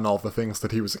had done all the things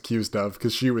that he was accused of,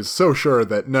 because she was so sure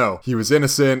that, no, he was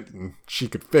innocent and she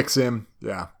could fix him.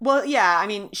 Yeah. Well, yeah, I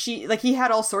mean, he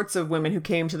had all sorts of women who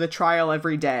came to the trial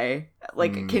every day,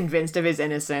 convinced of his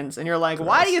inness, and you're like,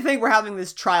 why do you think we're having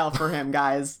this trial for him,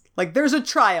 guys? Like, there's a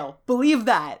trial. Believe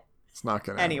that. It's not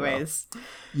gonna Anyways. End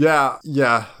well.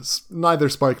 Yeah. Neither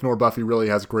Spike nor Buffy really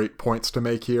has great points to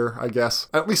make here, I guess.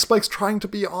 At least Spike's trying to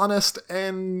be honest,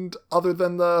 and other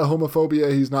than the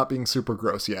homophobia, he's not being super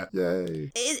gross yet.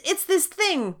 Yay. It's this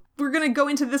thing. We're gonna go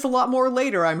into this a lot more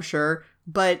later, I'm sure.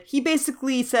 But he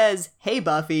basically says, hey,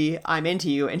 Buffy, I'm into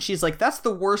you. And she's like, that's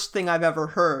the worst thing I've ever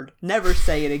heard. Never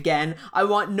say it again. I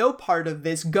want no part of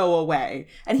this. Go away.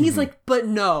 And he's like, but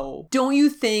no. Don't you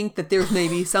think that there's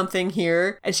maybe something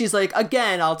here? And she's like,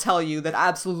 again, I'll tell you that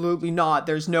absolutely not.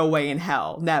 There's no way in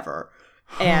hell. Never.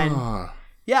 And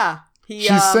yeah.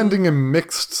 She's sending him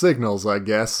mixed signals, I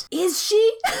guess. Is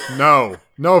she? No,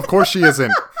 of course she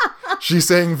isn't. She's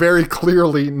saying very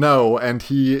clearly no, and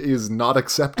he is not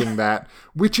accepting that,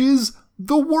 which is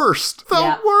the worst.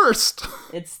 The worst.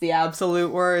 It's the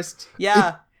absolute worst.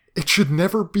 Yeah. It should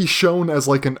never be shown as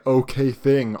like an okay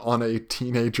thing on a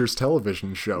teenager's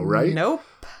television show, right? Nope.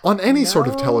 On any sort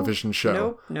of television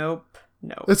show. Nope.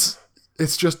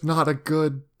 It's just not a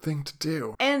good thing to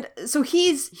do. And so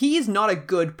he's not a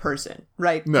good person,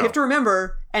 right? No. You have to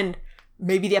remember, and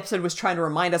maybe the episode was trying to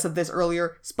remind us of this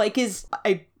earlier, Spike is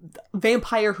a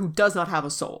vampire who does not have a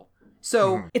soul.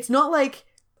 So it's not like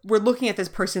we're looking at this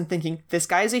person thinking, this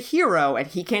guy is a hero and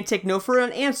he can't take no for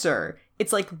an answer.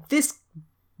 It's like this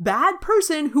bad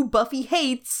person who Buffy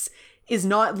hates is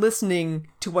not listening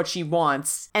to what she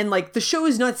wants. And like the show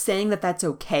is not saying that that's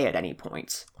okay at any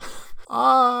point.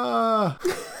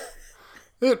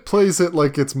 It plays it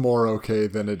like it's more okay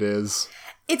than it is.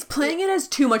 It's playing it as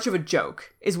too much of a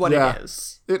joke, is what it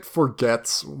is. It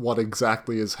forgets what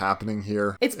exactly is happening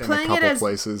here. It's in playing a couple it as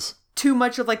places. Too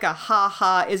much of like a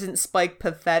ha-ha, isn't Spike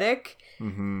pathetic?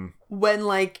 When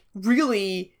like,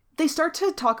 really, they start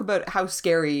to talk about how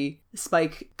scary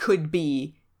Spike could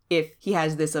be if he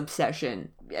has this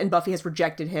obsession. And Buffy has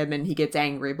rejected him and he gets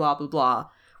angry, blah, blah, blah.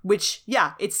 Which,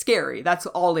 yeah, it's scary. That's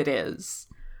all it is.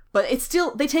 But it's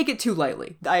still, they take it too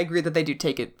lightly. I agree that they do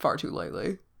take it far too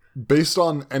lightly. Based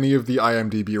on any of the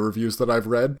IMDb reviews that I've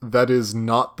read, that is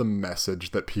not the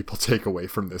message that people take away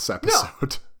from this episode. No.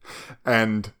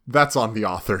 And that's on the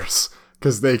authors,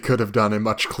 because they could have done a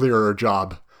much clearer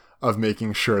job of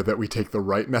making sure that we take the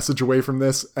right message away from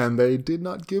this, and they did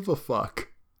not give a fuck.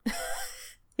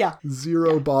 Yeah.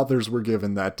 Zero bothers were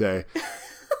given that day.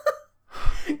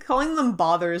 Calling them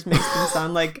bothers makes them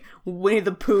sound like Winnie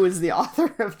the Pooh is the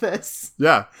author of this.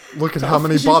 Yeah, look at how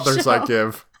many bothers I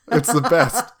give. It's the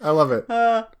best. I love it.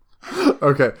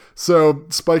 Okay, so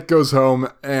Spike goes home,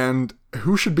 and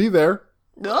who should be there?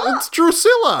 It's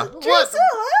Drusilla! What?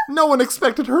 No one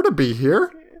expected her to be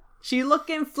here. She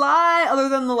looking fly, other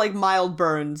than the, like, mild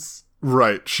burns.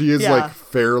 Right, she is, like,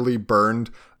 fairly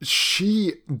burned.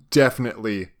 She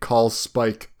definitely calls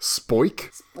Spike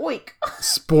Spoik.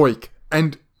 Spoik.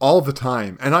 And all the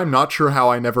time. And I'm not sure how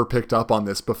I never picked up on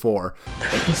this before.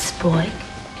 Pretty Spoik.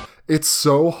 It's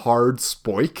so hard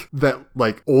Spoik that,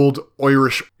 like, old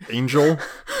Irish Angel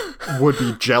would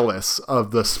be jealous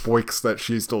of the Spoiks that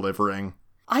she's delivering.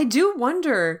 I do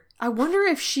wonder. I wonder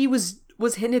if she was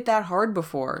hitting it that hard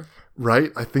before.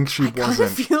 Right? I think she wasn't. I kind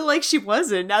of feel like she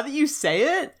wasn't. Now that you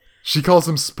say it. She calls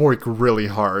him Spoik really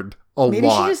hard. Maybe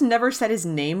she just never said his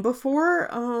name before?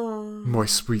 My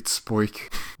sweet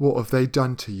Spoik, what have they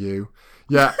done to you?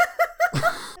 Yeah.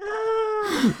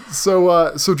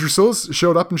 So Drusilla's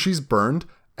showed up and she's burned,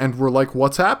 and we're like,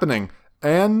 what's happening?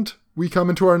 And we come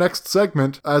into our next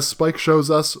segment as Spike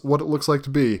shows us what it looks like to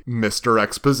be Mr.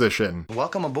 Exposition.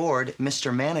 Welcome aboard,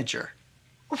 Mr. Manager.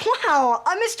 Wow,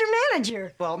 I'm Mr.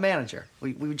 Manager. Well, manager.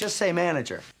 We would just say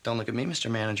manager. Don't look at me,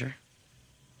 Mr. Manager.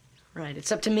 Right,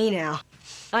 it's up to me now.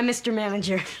 I'm Mr.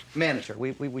 Manager. Manager.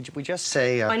 We just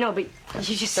say... I know, but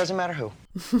you just... Doesn't matter who.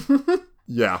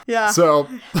 Yeah. So...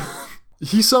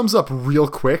 He sums up real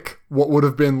quick what would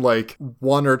have been like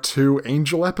 1 or 2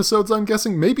 Angel episodes, I'm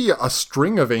guessing. Maybe a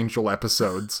string of Angel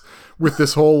episodes with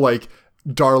this whole like,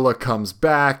 Darla comes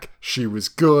back, she was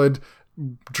good,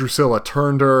 Drusilla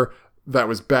turned her, that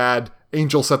was bad,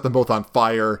 Angel set them both on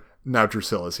fire, now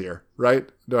Drusilla's here, right?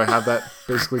 Do I have that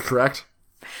basically correct?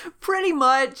 Pretty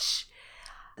much.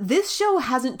 This show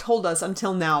hasn't told us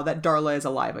until now that Darla is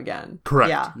alive again.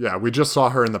 Correct. Yeah, we just saw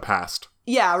her in the past.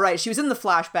 Yeah, right. She was in the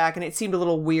flashback, and it seemed a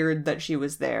little weird that she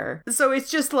was there. So it's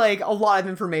just, like, a lot of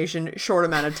information, short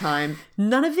amount of time.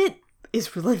 None of it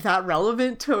is really that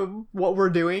relevant to what we're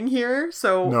doing here,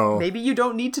 so maybe you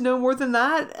don't need to know more than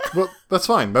that. Well, that's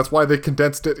fine. That's why they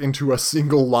condensed it into a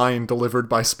single line delivered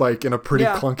by Spike in a pretty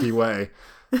clunky way.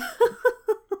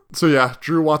 So yeah,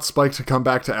 Drew wants Spike to come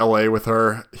back to LA with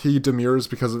her. He demurs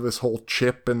because of this whole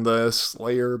Chip and the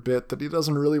Slayer bit that he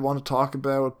doesn't really want to talk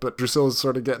about, but Drusilla's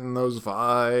sort of getting those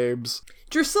vibes.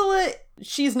 Drusilla,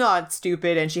 she's not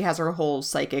stupid, and she has her whole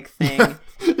psychic thing.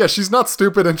 Yeah, she's not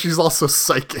stupid, and she's also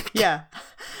psychic. Yeah.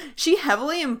 She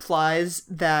heavily implies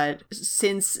that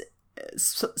since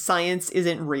science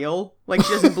isn't real, like,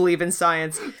 she doesn't believe in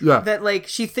science, that, like,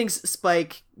 she thinks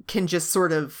Spike can just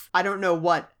sort of, I don't know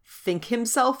what, think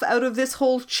himself out of this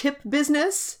whole chip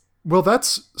business. Well,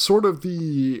 that's sort of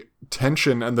the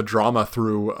tension and the drama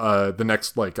through the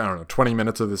next, 20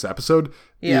 minutes of this episode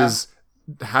is,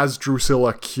 has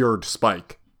Drusilla cured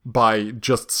Spike by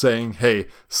just saying, hey,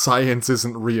 science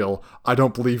isn't real. I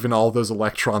don't believe in all those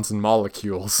electrons and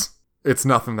molecules. It's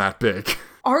nothing that big.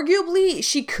 Arguably,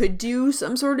 she could do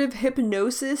some sort of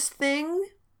hypnosis thing.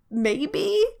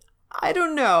 Maybe? I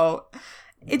don't know.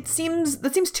 That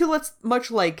seems too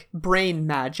much like brain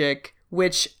magic,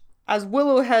 which, as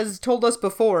Willow has told us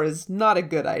before, is not a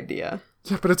good idea.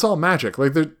 Yeah, but it's all magic.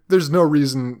 Like, there's no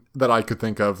reason that I could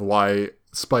think of why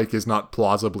Spike is not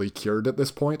plausibly cured at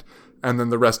this point. And then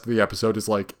the rest of the episode is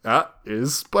like,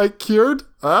 is Spike cured?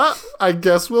 I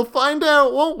guess we'll find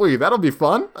out, won't we? That'll be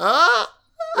fun.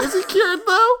 Is he cured,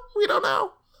 though? We don't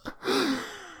know.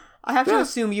 I have to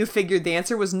assume you figured the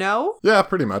answer was no? Yeah,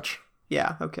 pretty much.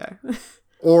 Yeah, okay.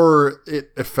 Or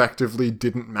it effectively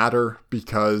didn't matter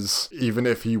because even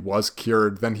if he was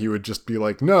cured, then he would just be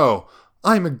like, no,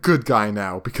 I'm a good guy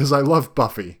now because I love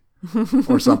Buffy.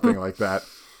 Or something like that.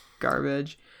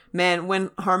 Garbage. Man,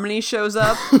 when Harmony shows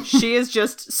up, she is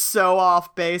just so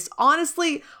off base.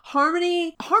 Honestly,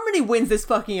 Harmony wins this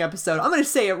fucking episode. I'm gonna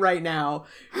say it right now.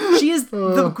 She is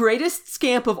the greatest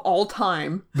scamp of all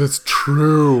time. That's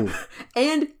true.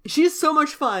 And she's so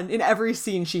much fun in every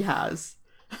scene she has.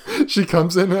 She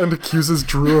comes in and accuses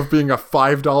Drew of being a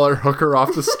 $5 hooker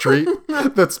off the street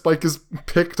that Spike has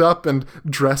picked up and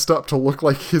dressed up to look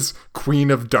like his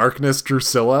Queen of Darkness,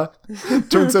 Drusilla.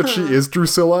 Turns out she is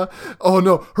Drusilla. Oh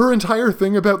no, her entire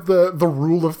thing about the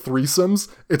rule of threesomes,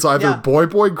 it's either boy,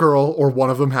 girl, or one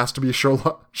of them has to be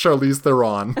Charlize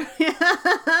Theron.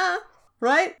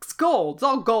 Right? It's gold. It's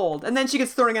all gold. And then she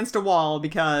gets thrown against a wall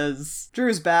because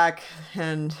Drew's back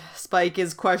and Spike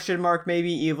is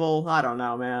maybe evil. I don't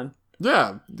know, man.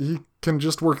 Yeah, he can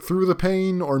just work through the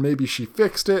pain, or maybe she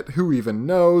fixed it. Who even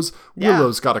knows? Yeah.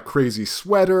 Willow's got a crazy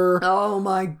sweater. Oh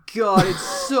my god,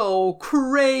 it's so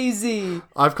crazy.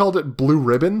 I've called it Blue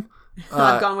Ribbon.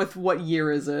 I've gone with what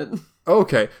year is it?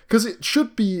 Okay, because it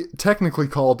should be technically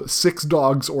called 6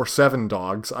 Dogs or 7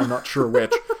 Dogs. I'm not sure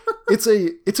which. It's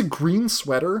a green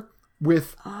sweater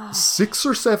with 6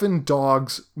 or 7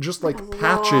 dogs, just like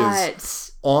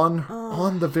patches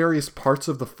on the various parts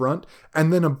of the front,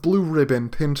 and then a blue ribbon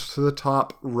pinned to the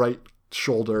top right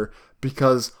shoulder,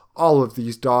 because all of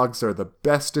these dogs are the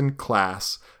best in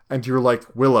class. And you're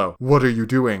like, Willow, what are you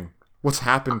doing? What's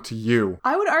happened to you?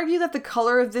 I would argue that the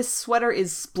color of this sweater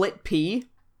is split pea.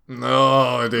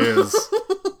 No, it is.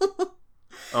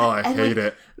 Oh, I hate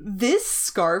it. This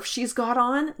scarf she's got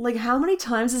on, how many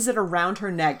times is it around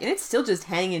her neck? And it's still just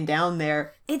hanging down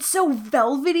there. It's so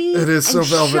velvety. It is so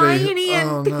velvety. Shiny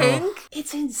and pink. No.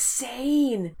 It's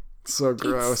insane. So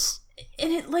gross.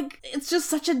 It's just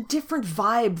such a different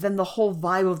vibe than the whole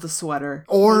vibe of the sweater.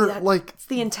 Or, it's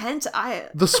the intent.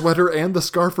 The sweater and the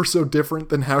scarf are so different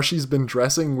than how she's been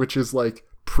dressing, which is,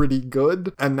 pretty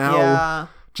good. And now... Yeah.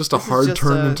 Just a hard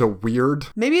turn into weird.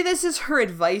 Maybe this is her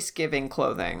advice-giving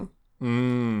clothing.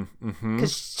 Mm-hmm.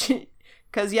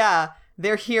 Because,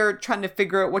 they're here trying to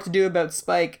figure out what to do about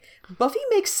Spike. Buffy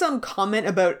makes some comment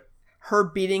about her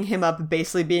beating him up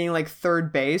basically being,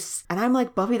 third base. And I'm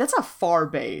like, Buffy, that's a far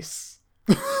base.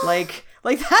 That's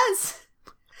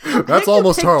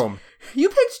almost home. You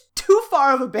picked too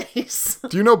far of a base.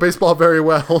 Do you know baseball very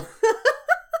well?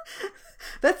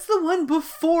 That's the one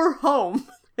before home.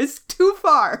 It's too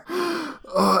far.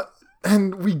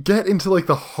 And we get into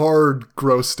the hard,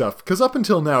 gross stuff. Because up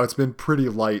until now, it's been pretty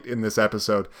light in this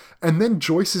episode. And then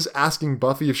Joyce is asking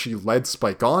Buffy if she led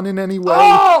Spike on in any way.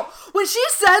 Oh! When she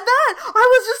said that, I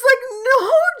was just like,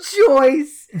 no,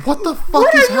 Joyce! What the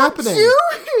fuck is happening? What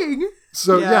are you doing?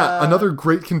 So another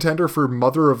great contender for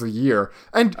Mother of the Year.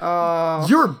 And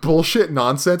your bullshit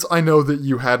nonsense, I know that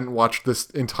you hadn't watched this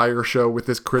entire show with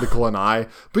this critical an eye,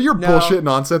 but your bullshit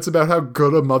nonsense about how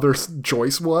good a mother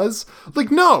Joyce was,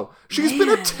 no, she's been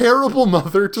a terrible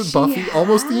mother to Buffy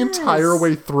almost the entire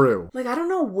way through. I don't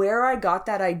know where I got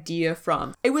that idea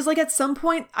from. It was at some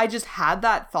point I just had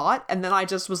that thought, and then I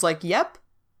just was like, yep,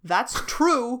 that's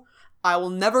true. I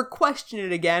will never question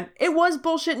it again. It was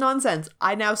bullshit nonsense.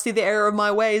 I now see the error of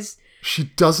my ways. She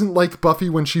doesn't like Buffy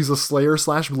when she's a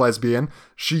slayer/lesbian.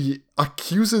 She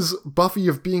accuses Buffy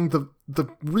of being the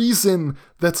reason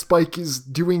that Spike is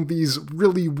doing these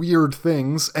really weird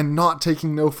things and not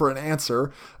taking no for an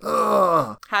answer.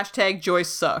 Ugh. # Joyce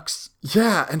sucks.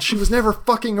 Yeah, and she was never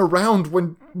fucking around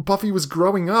when Buffy was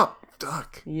growing up.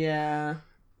 Duck. Yeah.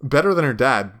 Better than her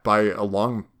dad by a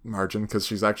long margin, because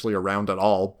she's actually around at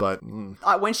all, but...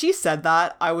 When she said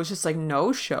that, I was just like,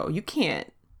 no, show. You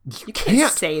can't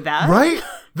say that. Right?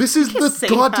 This is the say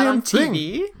that goddamn on thing.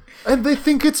 TV. And they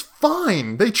think it's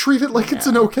fine. They treat it like it's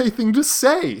an okay thing to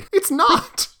say. It's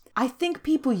not. I think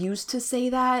people used to say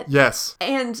that. Yes.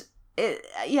 And,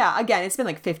 again, it's been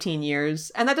like 15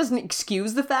 years. And that doesn't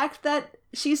excuse the fact that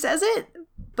she says it.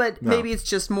 But maybe it's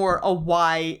just more a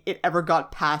why it ever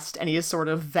got past any sort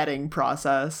of vetting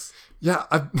process. Yeah,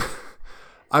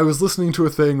 I was listening to a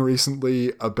thing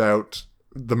recently about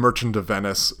The Merchant of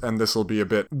Venice, and this will be a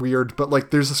bit weird, but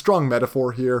like there's a strong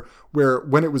metaphor here where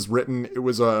when it was written, it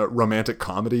was a romantic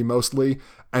comedy mostly,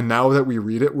 and now that we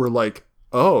read it, we're like,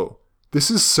 oh,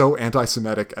 this is so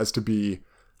anti-Semitic as to be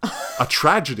a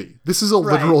tragedy. This is a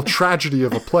literal tragedy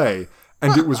of a play.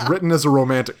 And it was written as a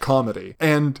romantic comedy.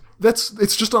 And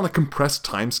it's just on a compressed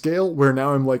time scale where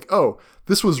now I'm like, oh,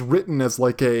 this was written as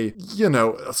like a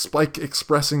Spike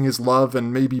expressing his love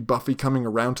and maybe Buffy coming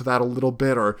around to that a little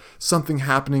bit or something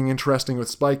happening interesting with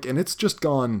Spike. And it's just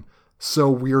gone so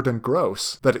weird and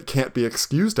gross that it can't be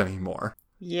excused anymore.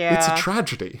 Yeah. It's a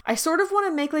tragedy. I sort of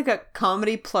want to make like a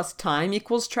comedy plus time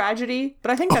equals tragedy, but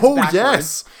I think that's backwards.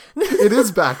 Yes. It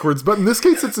is backwards, but in this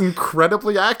case it's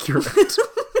incredibly accurate.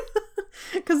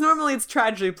 Because normally it's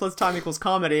tragedy plus time equals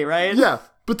comedy, right? Yeah,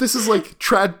 but this is like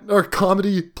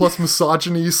comedy plus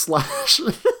misogyny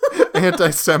 /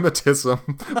 anti-Semitism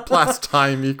plus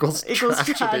time equals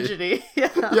tragedy.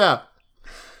 Yeah.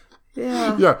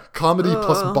 Yeah, comedy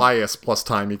plus bias plus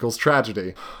time equals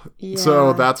tragedy. Yeah.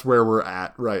 So that's where we're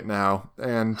at right now.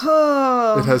 And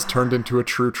it has turned into a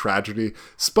true tragedy.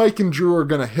 Spike and Drew are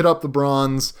going to hit up the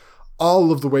bronze.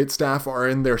 All of the waitstaff are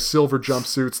in their silver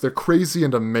jumpsuits. They're crazy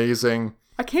and amazing.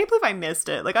 I can't believe I missed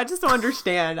it. Like, I just don't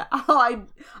understand how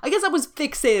I guess I was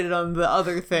fixated on the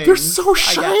other things. They're so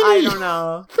shiny. I don't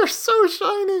know. They're so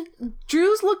shiny.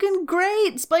 Drew's looking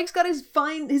great. Spike's got his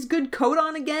good coat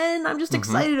on again. I'm just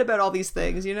excited about all these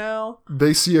things, you know?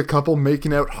 They see a couple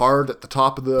making out hard at the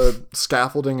top of the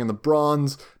scaffolding in the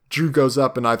bronze. Drew goes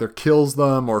up and either kills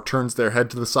them or turns their head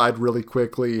to the side really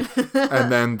quickly. And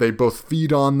then they both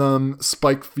feed on them.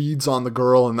 Spike feeds on the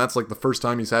girl, and that's like the first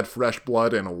time he's had fresh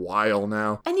blood in a while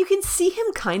now. And you can see him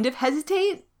kind of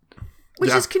hesitate,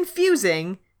 which is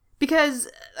confusing because,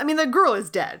 I mean, the girl is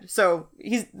dead. So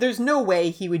there's no way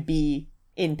he would be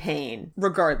in pain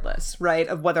regardless, right,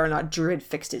 of whether or not Drew had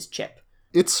fixed his chip.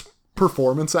 It's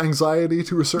performance anxiety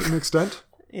to a certain extent.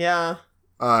 Yeah.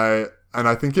 And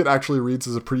I think it actually reads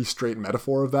as a pretty straight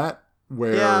metaphor of that,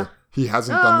 where he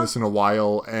hasn't done this in a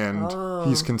while, and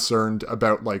he's concerned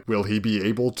about, like, will he be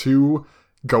able to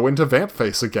go into vamp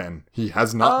face again? He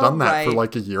has not done that for,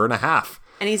 like, a year and a half.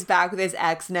 And he's back with his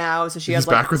ex now, so she has,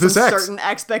 like, back with his ex. certain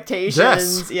expectations.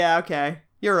 Yes. Yeah, okay.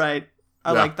 You're right.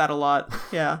 I like that a lot.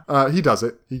 Yeah. He does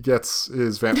it. He gets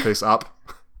his vamp face up.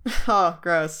 Oh,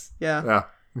 gross. Yeah. Yeah.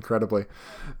 Incredibly.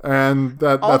 And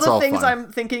that's all the things fine.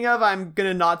 I'm thinking of, I'm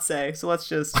gonna not say. So let's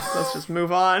just move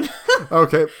on.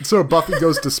 Okay, so Buffy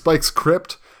goes to Spike's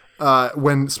crypt.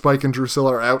 When Spike and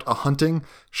Drusilla are out hunting,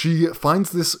 she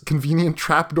finds this convenient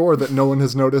trapdoor that no one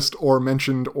has noticed or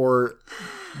mentioned or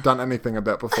done anything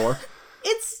about before.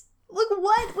 It's like,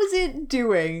 what was it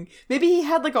doing? Maybe he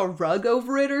had like a rug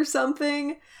over it or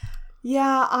something.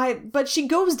 Yeah, but she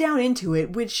goes down into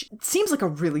it, which seems like a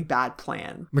really bad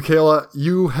plan. Michaela,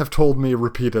 you have told me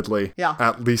repeatedly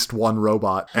at least one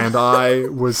robot, and I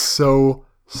was so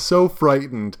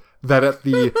frightened that at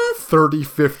the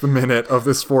 35th minute of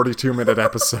this 42-minute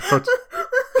episode,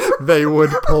 they would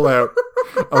pull out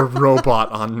a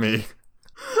robot on me.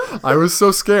 I was so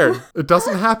scared. It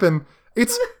doesn't happen.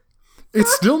 It's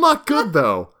still not good,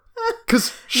 though,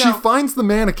 because she finds the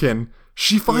mannequin.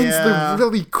 She finds the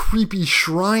really creepy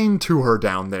shrine to her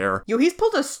down there. Yo, he's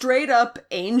pulled a straight up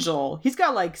angel. He's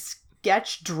got like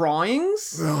sketch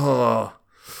drawings. Ugh.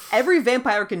 Every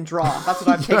vampire can draw. That's what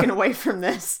I've taken away from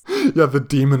this. Yeah, the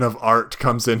demon of art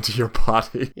comes into your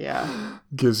body. Yeah.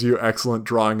 Gives you excellent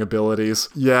drawing abilities.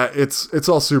 Yeah, it's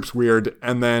all soups weird.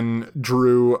 And then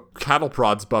Drew cattle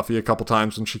prods Buffy a couple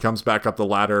times when she comes back up the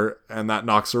ladder, and that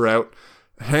knocks her out.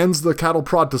 Hands the cattle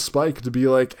prod to Spike to be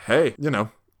like, hey,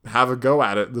 have a go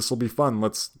at it. This will be fun.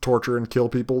 Let's torture and kill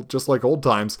people just like old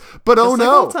times. But just like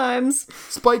old times.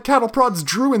 Spike cattle prods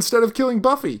Drew instead of killing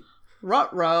Buffy.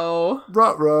 Ruh-roh.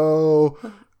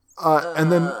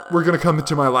 And then we're going to come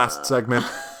into my last segment.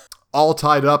 All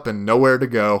tied up and nowhere to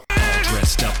go.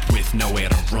 Dressed up with nowhere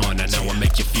to run. I know I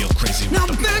make you feel crazy. Now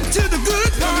back to the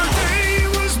good part. He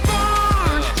was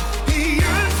born. He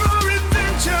yearned for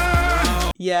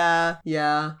adventure.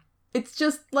 Yeah. It's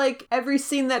just like every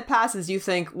scene that passes, you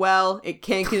think, well, it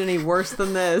can't get any worse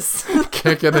than this.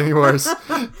 Can't get any worse.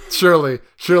 Surely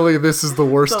this is the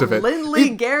worst of it. The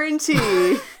Lindley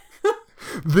guarantee.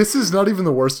 This is not even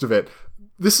the worst of it.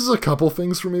 This is a couple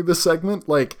things for me, this segment.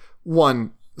 Like,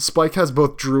 one, Spike has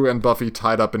both Drew and Buffy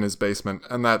tied up in his basement,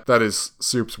 and that is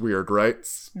Soup's weird, right?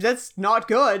 That's not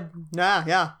good. Nah,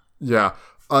 yeah. Yeah.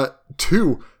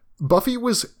 Two, Buffy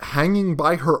was hanging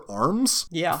by her arms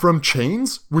from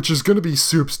chains, which is going to be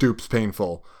Soup's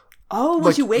painful. Oh, when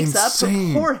Like, she wakes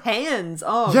insane. up, her poor hands.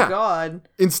 Oh, Yeah. God.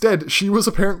 Instead, she was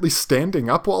apparently standing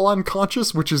up while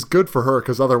unconscious, which is good for her,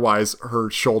 because otherwise her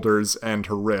shoulders and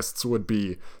her wrists would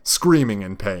be screaming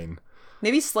in pain.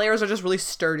 Maybe Slayers are just really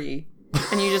sturdy.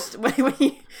 And you just,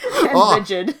 and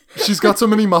rigid. She's got so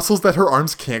many muscles that her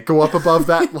arms can't go up above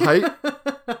that height.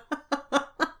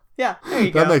 Yeah, there you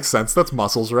go. That makes sense. That's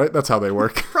muscles, right? That's how they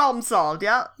work. Problem solved,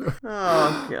 yeah.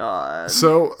 Oh, God.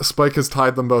 So, Spike has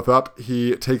tied them both up.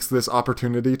 He takes this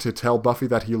opportunity to tell Buffy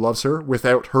that he loves her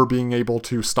without her being able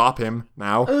to stop him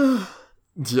now.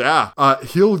 Yeah.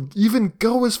 He'll even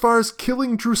go as far as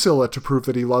killing Drusilla to prove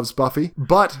that he loves Buffy.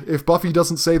 But if Buffy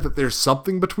doesn't say that there's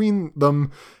something between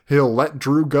them, he'll let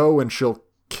Drew go and she'll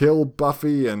kill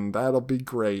Buffy, and that'll be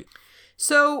great.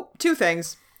 So, two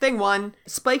things. Thing one,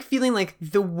 Spike feeling like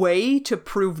the way to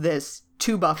prove this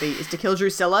to Buffy is to kill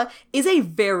Drusilla is a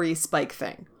very Spike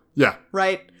thing, Yeah.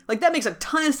 right? Like, that makes a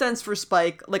ton of sense for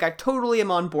Spike. Like, I totally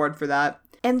am on board for that.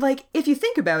 And, like, if you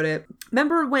think about it,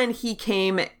 remember when he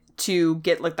came to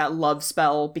get, like, that love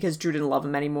spell because Drew didn't love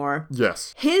him anymore?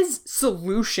 Yes. His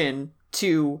solution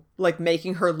to, like,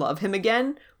 making her love him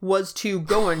again was to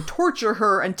go and torture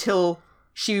her until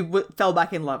she fell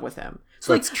back in love with him.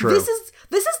 So, That's like, true. this is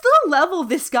the level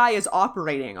this guy is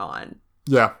operating on.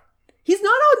 Yeah. He's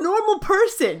not a normal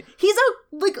person. He's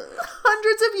a, like,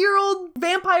 hundreds of year old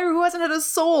vampire who hasn't had a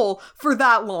soul for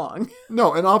that long.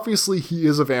 No, and obviously he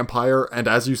is a vampire, and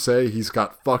as you say, he's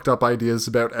got fucked up ideas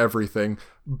about everything.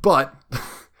 But,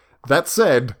 that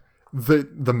said,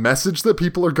 the message that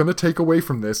people are going to take away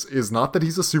from this is not that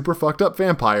he's a super fucked up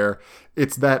vampire,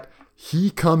 it's that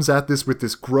he comes at this with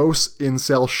this gross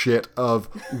incel shit of,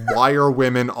 why are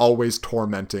women always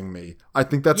tormenting me? I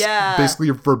think that's basically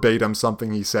verbatim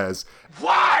something he says.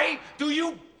 Why do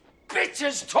you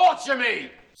bitches torture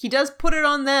me? He does put it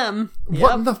on them.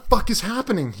 What in the fuck is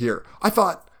happening here? I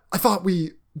thought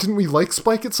didn't we like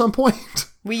Spike at some point?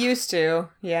 We used to.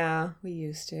 Yeah, we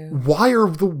used to. Why are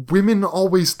the women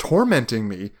always tormenting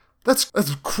me? That's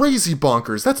crazy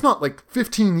bonkers. That's not like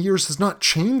 15 years has not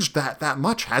changed that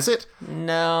much, has it?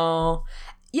 No.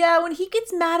 Yeah, when he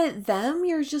gets mad at them,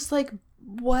 you're just like,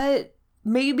 what?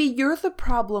 Maybe you're the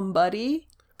problem, buddy.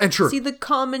 And sure, See the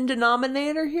common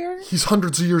denominator here? he's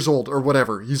hundreds of years old or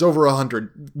whatever. He's over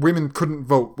 100. Women couldn't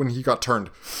vote when he got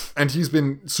turned. And he's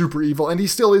been super evil, and he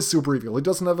still is super evil. He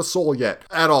doesn't have a soul yet.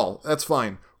 At all. That's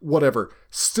fine. Whatever.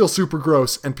 Still super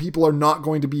gross, and people are not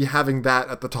going to be having that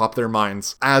at the top of their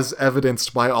minds, as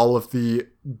evidenced by all of the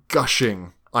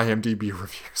gushing IMDb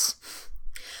reviews.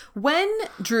 When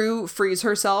Drew frees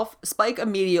herself, Spike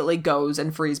immediately goes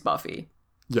and frees Buffy.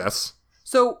 Yes.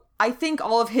 So I think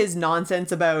all of his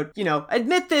nonsense about,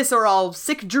 admit this or I'll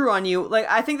sick Drew on you, like,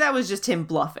 I think that was just him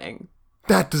bluffing.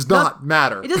 That does not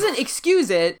matter. It doesn't excuse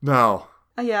it. No.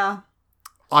 Yeah.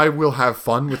 I will have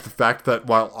fun with the fact that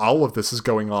while all of this is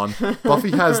going on,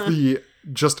 Buffy has the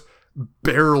just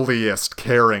bareliest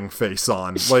caring face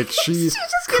on. Like, she just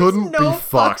couldn't gives no be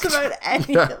fucked. fucks about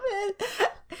any of it.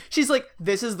 She's like,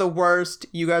 this is the worst.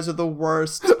 You guys are the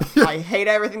worst. I hate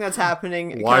everything that's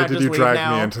happening. Why Can I did just you leave drag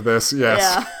now? me into this? Yes.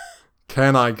 Yeah.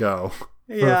 Can I go?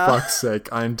 Yeah. For fuck's sake,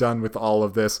 I'm done with all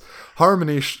of this.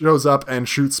 Harmony shows up and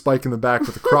shoots Spike in the back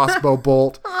with a crossbow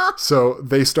bolt. So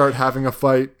they start having a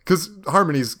fight because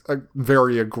Harmony's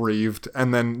very aggrieved.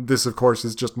 And then this, of course,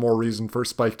 is just more reason for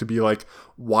Spike to be like,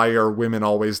 why are women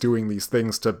always doing these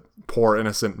things to poor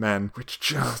innocent men? Which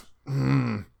just...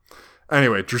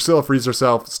 Anyway, Drusilla frees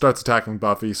herself, starts attacking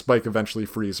Buffy. Spike eventually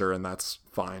frees her, and that's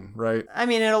fine, right? I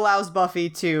mean, it allows Buffy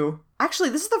to... Actually,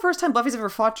 this is the first time Buffy's ever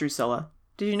fought Drusilla.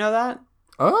 Did you know that?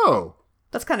 Oh.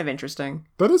 That's kind of interesting.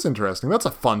 That is interesting. That's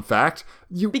a fun fact.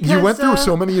 You Because, went through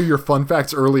so many of your fun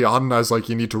facts early on, and I was like,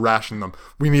 you need to ration them.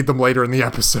 We need them later in the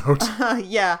episode.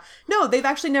 Yeah. No, they've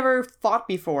actually never fought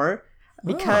before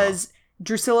because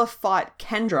Drusilla fought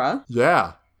Kendra,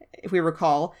 Yeah. if we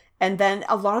recall. And then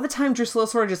a lot of the time, Drusilla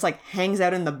sort of just like hangs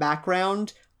out in the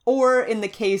background. Or in the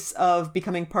case of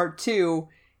becoming part 2,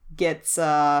 gets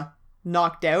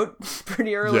knocked out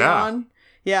pretty early on.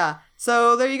 Yeah.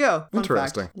 So there you go. Fun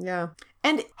Interesting. fact. Yeah.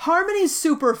 And Harmony's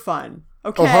super fun.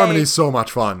 Okay. Oh, Harmony's so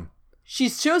much fun. She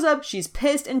shows up, she's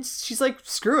pissed, and she's like,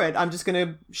 screw it, I'm just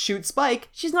gonna shoot Spike.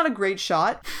 She's not a great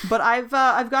shot, but I've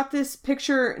got this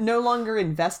picture no longer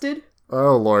invested.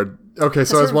 Oh, Lord. Okay,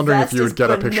 so I was her wondering if vest you is would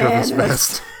get a picture of this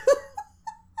bananas. vest.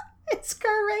 It's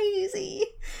crazy.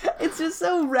 It's just so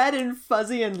so red and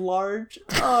fuzzy and large.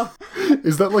 Oh.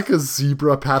 Is that like a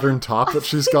zebra pattern top that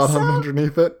she's got on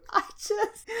underneath it? I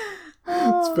just...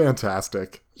 It's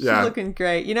fantastic. She's Yeah. looking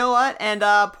great. You know what? And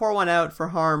pour one out for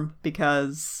Harm,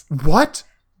 because What?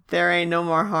 there ain't no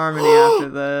more Harmony after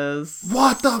this.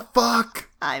 What the fuck?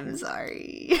 I'm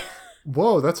sorry.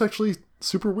 Whoa, that's actually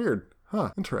super weird.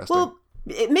 Huh, interesting. Well,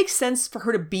 it makes sense for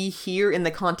her to be here in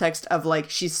the context of, like,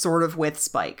 she's sort of with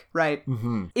Spike, right?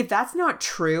 Mm-hmm. If that's not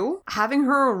true, having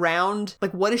her around,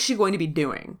 like, what is she going to be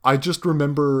doing? I just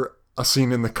remember a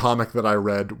scene in the comic that I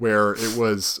read where it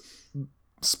was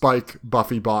Spike,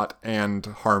 Buffy Bot, and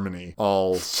Harmony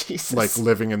all Jesus. like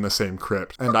living in the same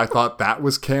crypt. And I thought that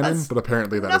was canon, but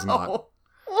apparently that is not.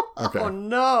 Okay. Oh,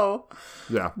 no.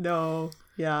 Yeah. No.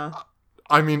 Yeah.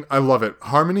 I mean, I love it.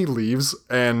 Harmony leaves,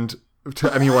 and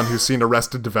to anyone who's seen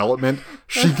Arrested Development,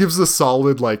 she gives a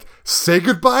solid, like, say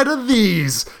goodbye to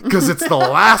these, because it's the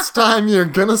last time you're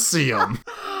gonna see them.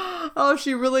 Oh,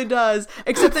 she really does.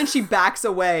 Except then she backs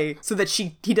away so that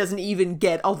he doesn't even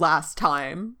get a last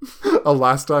time. A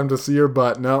last time to see her,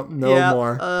 but no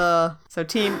more. So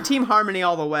team Harmony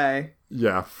all the way.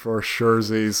 Yeah, for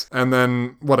surezies. And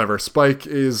then, whatever, Spike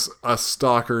is a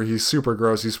stalker. He's super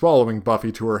gross. He's following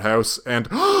Buffy to her house, and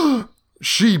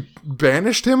she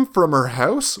banished him from her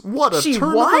house? What a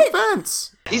turn of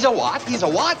events! He's a what? He's a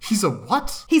what? He's a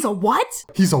what? He's a what?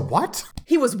 He's a what?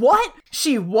 He was what?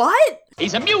 She what?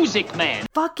 He's a music man.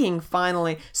 Fucking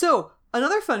finally. So,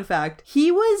 another fun fact,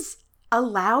 he was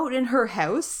allowed in her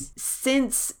house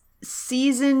since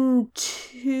season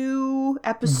 2,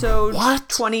 episode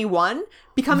 21,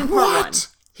 becoming part 1.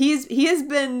 He has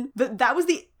been, that was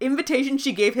the invitation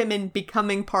she gave him in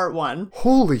Becoming Part 1.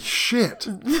 Holy shit.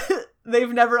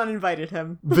 They've never uninvited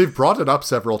him. They've brought it up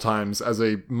several times as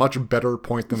a much better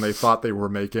point than they thought they were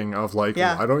making of like,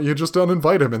 why don't you just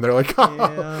uninvite him? And they're like,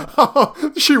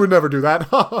 she would never do that.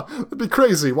 That'd be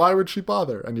crazy. Why would she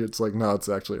bother? And it's like, no, it's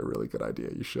actually a really good idea.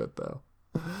 You should, though.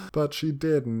 But she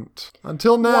didn't.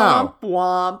 Until now.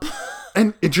 Womp womp.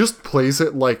 And it just plays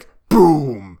it like,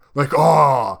 boom. Like,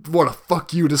 oh, what a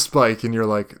fuck you to Spike. And you're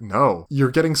like, no.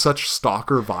 You're getting such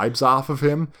stalker vibes off of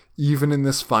him, even in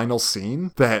this final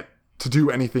scene, that to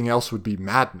do anything else would be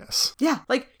madness. Yeah,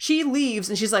 like, she leaves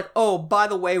and she's like, oh, by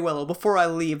the way, Willow, before I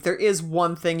leave, there is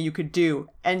one thing you could do.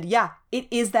 And yeah, it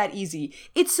is that easy.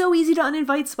 It's so easy to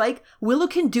uninvite Spike. Willow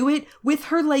can do it with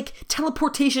her, like,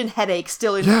 teleportation headache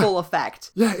still in full effect.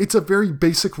 Yeah, it's a very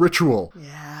basic ritual.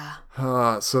 Yeah.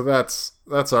 So that's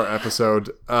our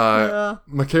episode.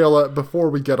 Michaela,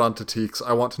 before we get on to Teeks,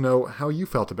 I want to know how you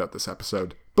felt about this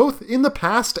episode. Both in the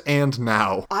past and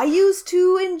now. I used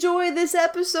to enjoy this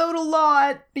episode a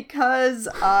lot because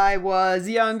I was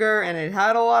younger and it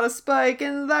had a lot of Spike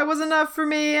and that was enough for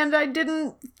me and I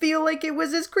didn't feel like it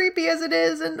was as creepy as it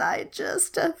is and I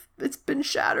just, it's been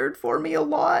shattered for me a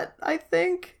lot, I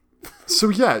think. So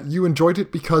yeah, you enjoyed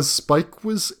it because Spike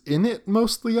was in it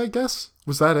mostly, I guess?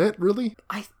 Was that it, really?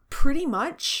 Pretty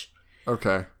much.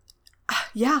 Okay.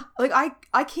 Yeah, like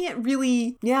I can't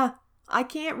really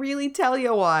tell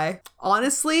you why.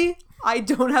 Honestly, I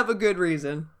don't have a good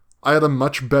reason. I had a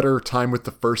much better time with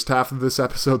the first half of this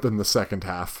episode than the second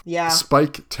half. Yeah.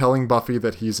 Spike telling Buffy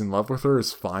that he's in love with her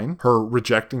is fine. Her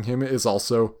rejecting him is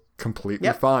also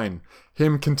completely fine.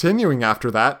 Him continuing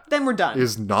after that, then we're done,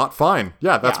 is not fine.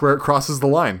 Yeah, that's where it crosses the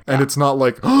line. And it's not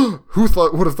like, oh, who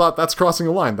would have thought that's crossing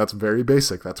a line? That's very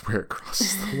basic. That's where it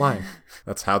crosses the line.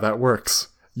 That's how that works.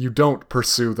 You don't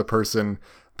pursue the person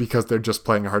because they're just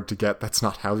playing hard to get. That's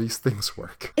not how these things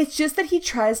work. It's just that he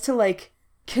tries to, like,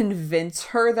 convince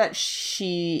her that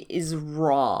she is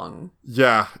wrong.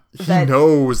 Yeah, he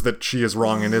knows that she is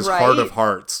wrong in his heart of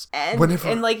hearts.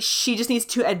 And like, she just needs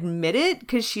to admit it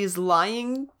because she's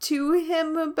lying to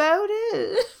him about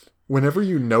it. Whenever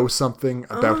you know something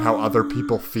about how other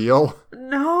people feel...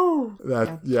 No.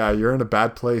 You're in a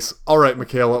bad place. All right,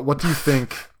 Michaela, what do you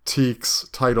think Teeks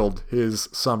titled his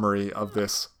summary of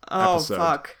this episode? Oh,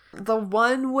 fuck. The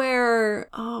one where,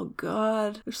 oh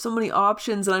god, there's so many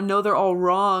options and I know they're all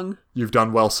wrong. You've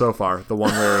done well so far. The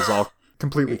one where is all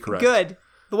completely correct. Good.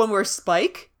 The one where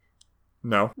Spike?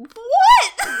 No.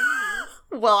 What?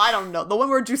 Well, I don't know. The one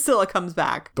where Drusilla comes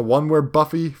back. The one where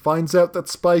Buffy finds out that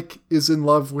Spike is in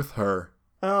love with her.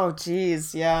 Oh,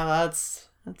 jeez. Yeah, that's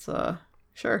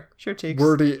sure, Teeks.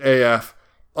 Wordy AF.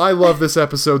 I love this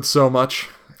episode so much.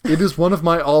 It is one of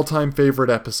my all-time favorite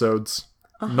episodes.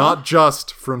 Not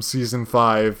just from season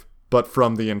 5, but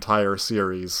from the entire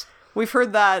series. We've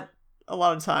heard that a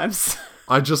lot of times.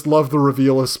 I just love the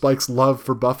reveal of Spike's love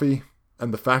for Buffy,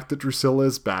 and the fact that Drusilla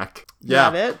is back. Yeah.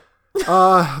 Is that it?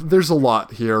 There's a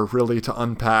lot here, really, to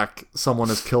unpack. Someone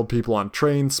has killed people on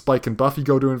trains. Spike and Buffy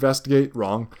go to investigate.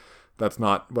 Wrong. That's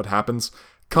not what happens.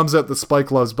 Comes out that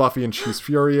Spike loves Buffy and she's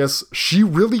furious. She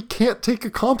really can't take a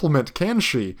compliment, can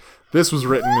she? This was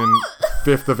written in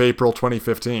 5th of April,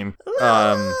 2015.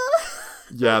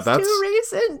 Yeah, that's too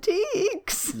recent,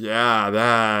 Teeks. Yeah,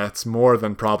 that's more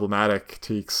than problematic,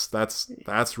 Teeks.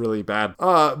 That's really bad.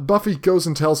 Buffy goes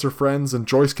and tells her friends, and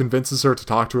Joyce convinces her to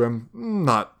talk to him.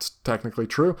 Not technically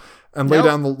true. And lay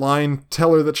down the line,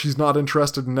 tell her that she's not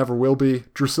interested and never will be.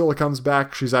 Drusilla comes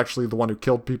back. She's actually the one who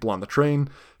killed people on the train.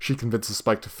 She convinces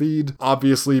Spike to feed.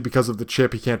 Obviously, because of the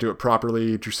chip, he can't do it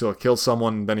properly. Drusilla kills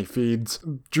someone, then he feeds.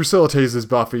 Drusilla tases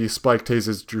Buffy. Spike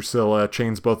tases Drusilla,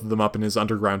 chains both of them up in his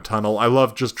underground tunnel. I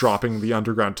love just dropping the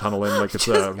underground tunnel in like it's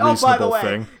a reasonable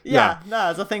thing. Yeah,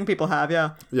 no, it's a thing people have,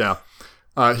 yeah. Yeah.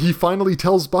 He finally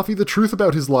tells Buffy the truth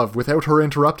about his love without her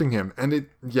interrupting him. And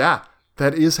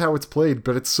that is how it's played,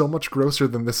 but it's so much grosser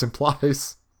than this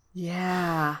implies.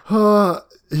 Yeah.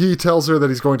 He tells her that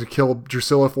he's going to kill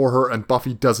Drusilla for her, and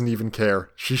Buffy doesn't even care.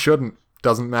 She shouldn't.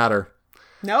 Doesn't matter.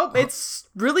 Nope, it's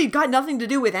really got nothing to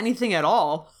do with anything at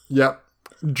all. Yep.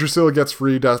 Drusilla gets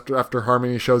freed after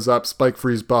Harmony shows up. Spike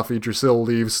frees Buffy. Drusilla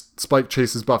leaves. Spike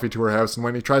chases Buffy to her house, and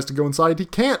when he tries to go inside, he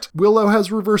can't. Willow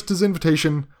has reversed his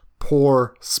invitation.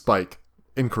 Poor Spike.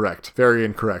 Incorrect. Very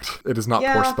incorrect. It is not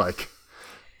poor Spike.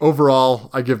 Overall,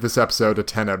 I give this episode a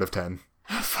 10 out of 10.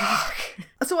 Fuck.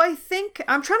 So I think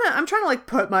I'm trying to like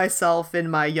put myself in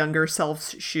my younger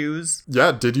self's shoes.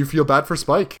 Yeah, did you feel bad for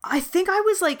Spike? I think I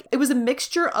was like, it was a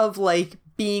mixture of like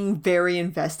being very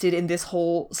invested in this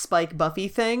whole Spike Buffy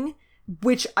thing,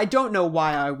 which I don't know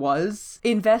why I was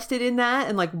invested in that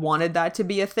and like wanted that to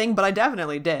be a thing, but I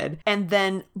definitely did. And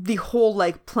then the whole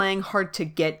like playing hard to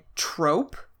get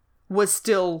trope was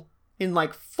still in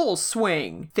like full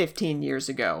swing 15 years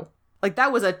ago. Like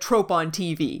that was a trope on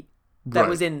TV that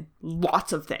was in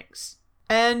lots of things.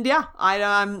 And yeah,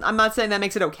 I'm not saying that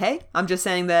makes it okay. I'm just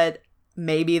saying that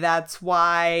maybe that's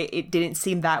why it didn't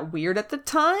seem that weird at the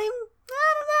time.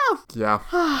 I don't know.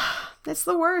 Yeah. It's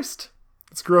the worst.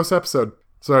 It's a gross episode.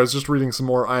 So I was just reading some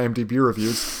more IMDb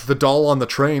reviews. The doll on the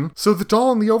train. So the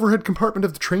doll in the overhead compartment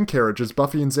of the train carriage as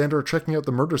Buffy and Xander are checking out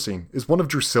the murder scene is one of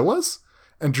Drusilla's?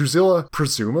 And Drusilla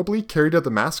presumably carried out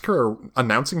the massacre,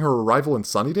 announcing her arrival in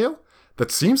Sunnydale? That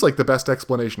seems like the best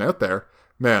explanation out there.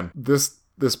 Man, this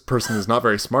person is not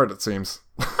very smart, it seems.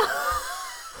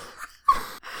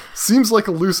 Seems like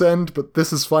a loose end, but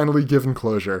this is finally given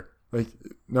closure. Like,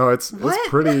 no, it's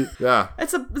pretty, yeah.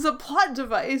 It's a plot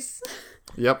device.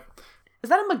 Yep. Is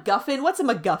that a MacGuffin? What's a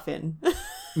MacGuffin?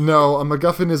 No, a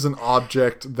MacGuffin is an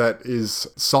object that is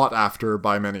sought after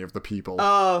by many of the people.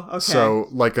 Oh, okay. So,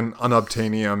 like an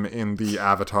unobtainium in the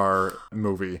Avatar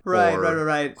movie.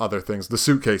 Right. Other things. The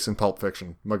suitcase in Pulp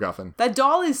Fiction, MacGuffin. That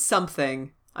doll is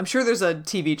something. I'm sure there's a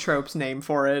TV tropes name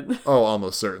for it. Oh,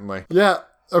 almost certainly. Yeah,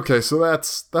 okay, so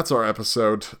that's our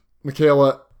episode.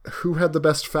 Michaela, who had the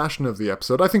best fashion of the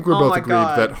episode? I think we're both agreed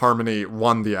that Harmony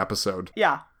won the episode.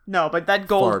 Yeah, no, but that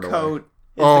gold coat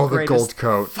is the gold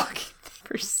coat. Fucking thing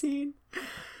ever seen.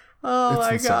 Oh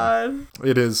my god.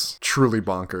 It is truly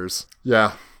bonkers.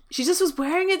 Yeah. She just was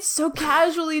wearing it so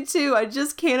casually too. I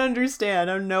just can't understand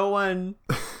how no one...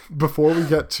 Before we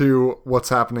get to what's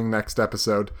happening next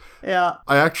episode, yeah,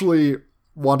 I actually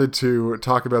wanted to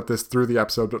talk about this through the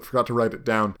episode, but forgot to write it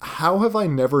down. How have I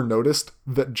never noticed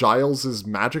that Giles's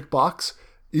magic box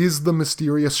is the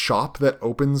mysterious shop that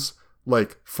opens,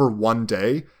 like, for one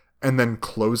day and then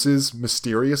closes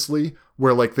mysteriously,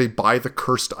 where, like, they buy the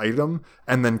cursed item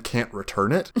and then can't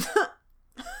return it?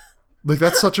 Like,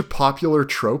 that's such a popular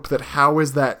trope that how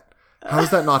has that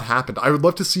not happened? I would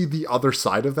love to see the other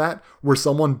side of that, where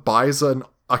someone buys a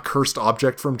cursed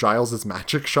object from Giles's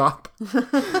magic shop.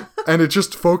 And it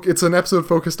just it's an episode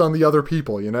focused on the other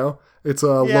people, you know? It's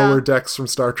Lower Decks from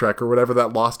Star Trek or whatever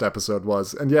that Lost episode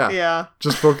was. And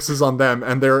just focuses on them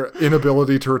and their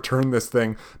inability to return this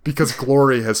thing because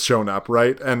Glory has shown up,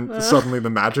 right? And suddenly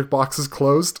the magic box is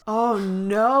closed. Oh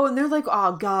no, and they're like,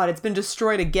 oh god, it's been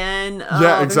destroyed again.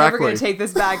 Yeah, exactly. They're never going to take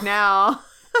this back now.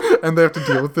 And they have to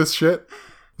deal with this shit.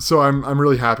 So I'm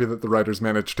really happy that the writers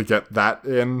managed to get that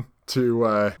in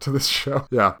to this show.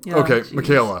 Yeah. Okay, geez.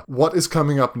 Michaela, what is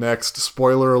coming up next?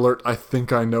 Spoiler alert, I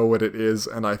think I know what it is,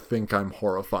 and I think I'm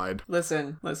horrified.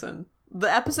 Listen.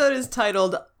 The episode is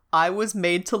titled, I Was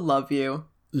Made to Love You.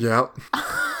 Yeah.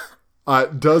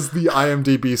 Does the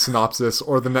IMDb synopsis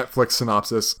or the Netflix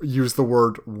synopsis use the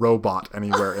word robot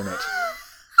anywhere in it?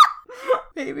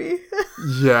 Maybe.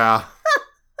 Yeah.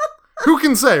 Who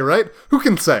can say, right? Who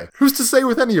can say? Who's to say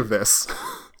with any of this?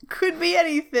 Could be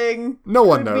anything. No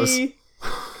one knows.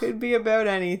 Could be about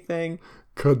anything.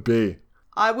 Could be.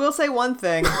 I will say one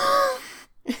thing.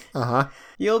 Uh-huh.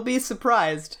 You'll be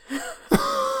surprised.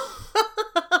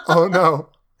 Oh, no.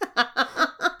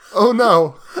 Oh,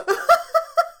 no.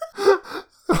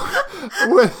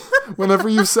 Whenever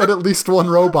you said at least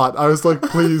one robot, I was like,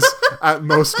 please, at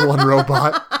most one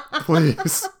robot.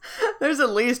 Please. There's at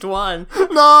least one.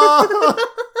 No!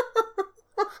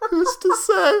 Who's to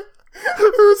say?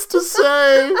 Who's to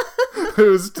say?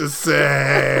 Who's to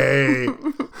say?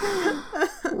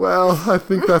 Well, I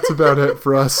think that's about it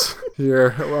for us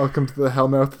here. Welcome to the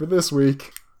Hellmouth for this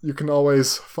week. You can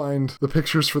always find the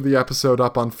pictures for the episode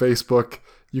up on Facebook.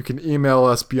 You can email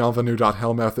us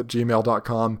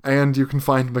bienvenue.hellmouth@gmail.com, and you can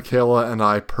find Michaela and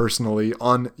I personally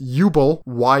on Yubl,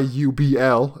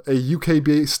 Y-U-B-L, a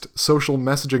UK-based social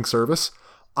messaging service.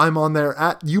 I'm on there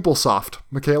at Ublesoft.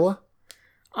 Michaela?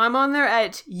 I'm on there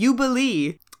at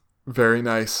Jubilee. Very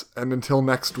nice. And until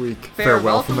next week,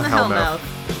 Farewell from the Hellmouth.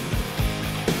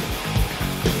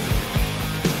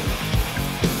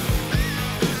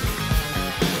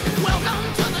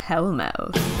 Welcome to the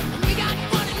Hellmouth. We got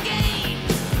fun and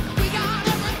games. We got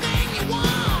everything you want.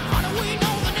 How do we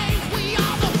know the names? We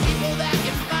are the people that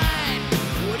can find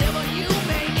whatever you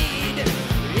may need.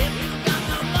 If you got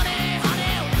the money,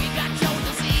 honey, we got your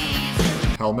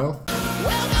disease. Hellmouth?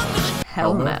 Welcome to the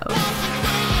Hellmouth.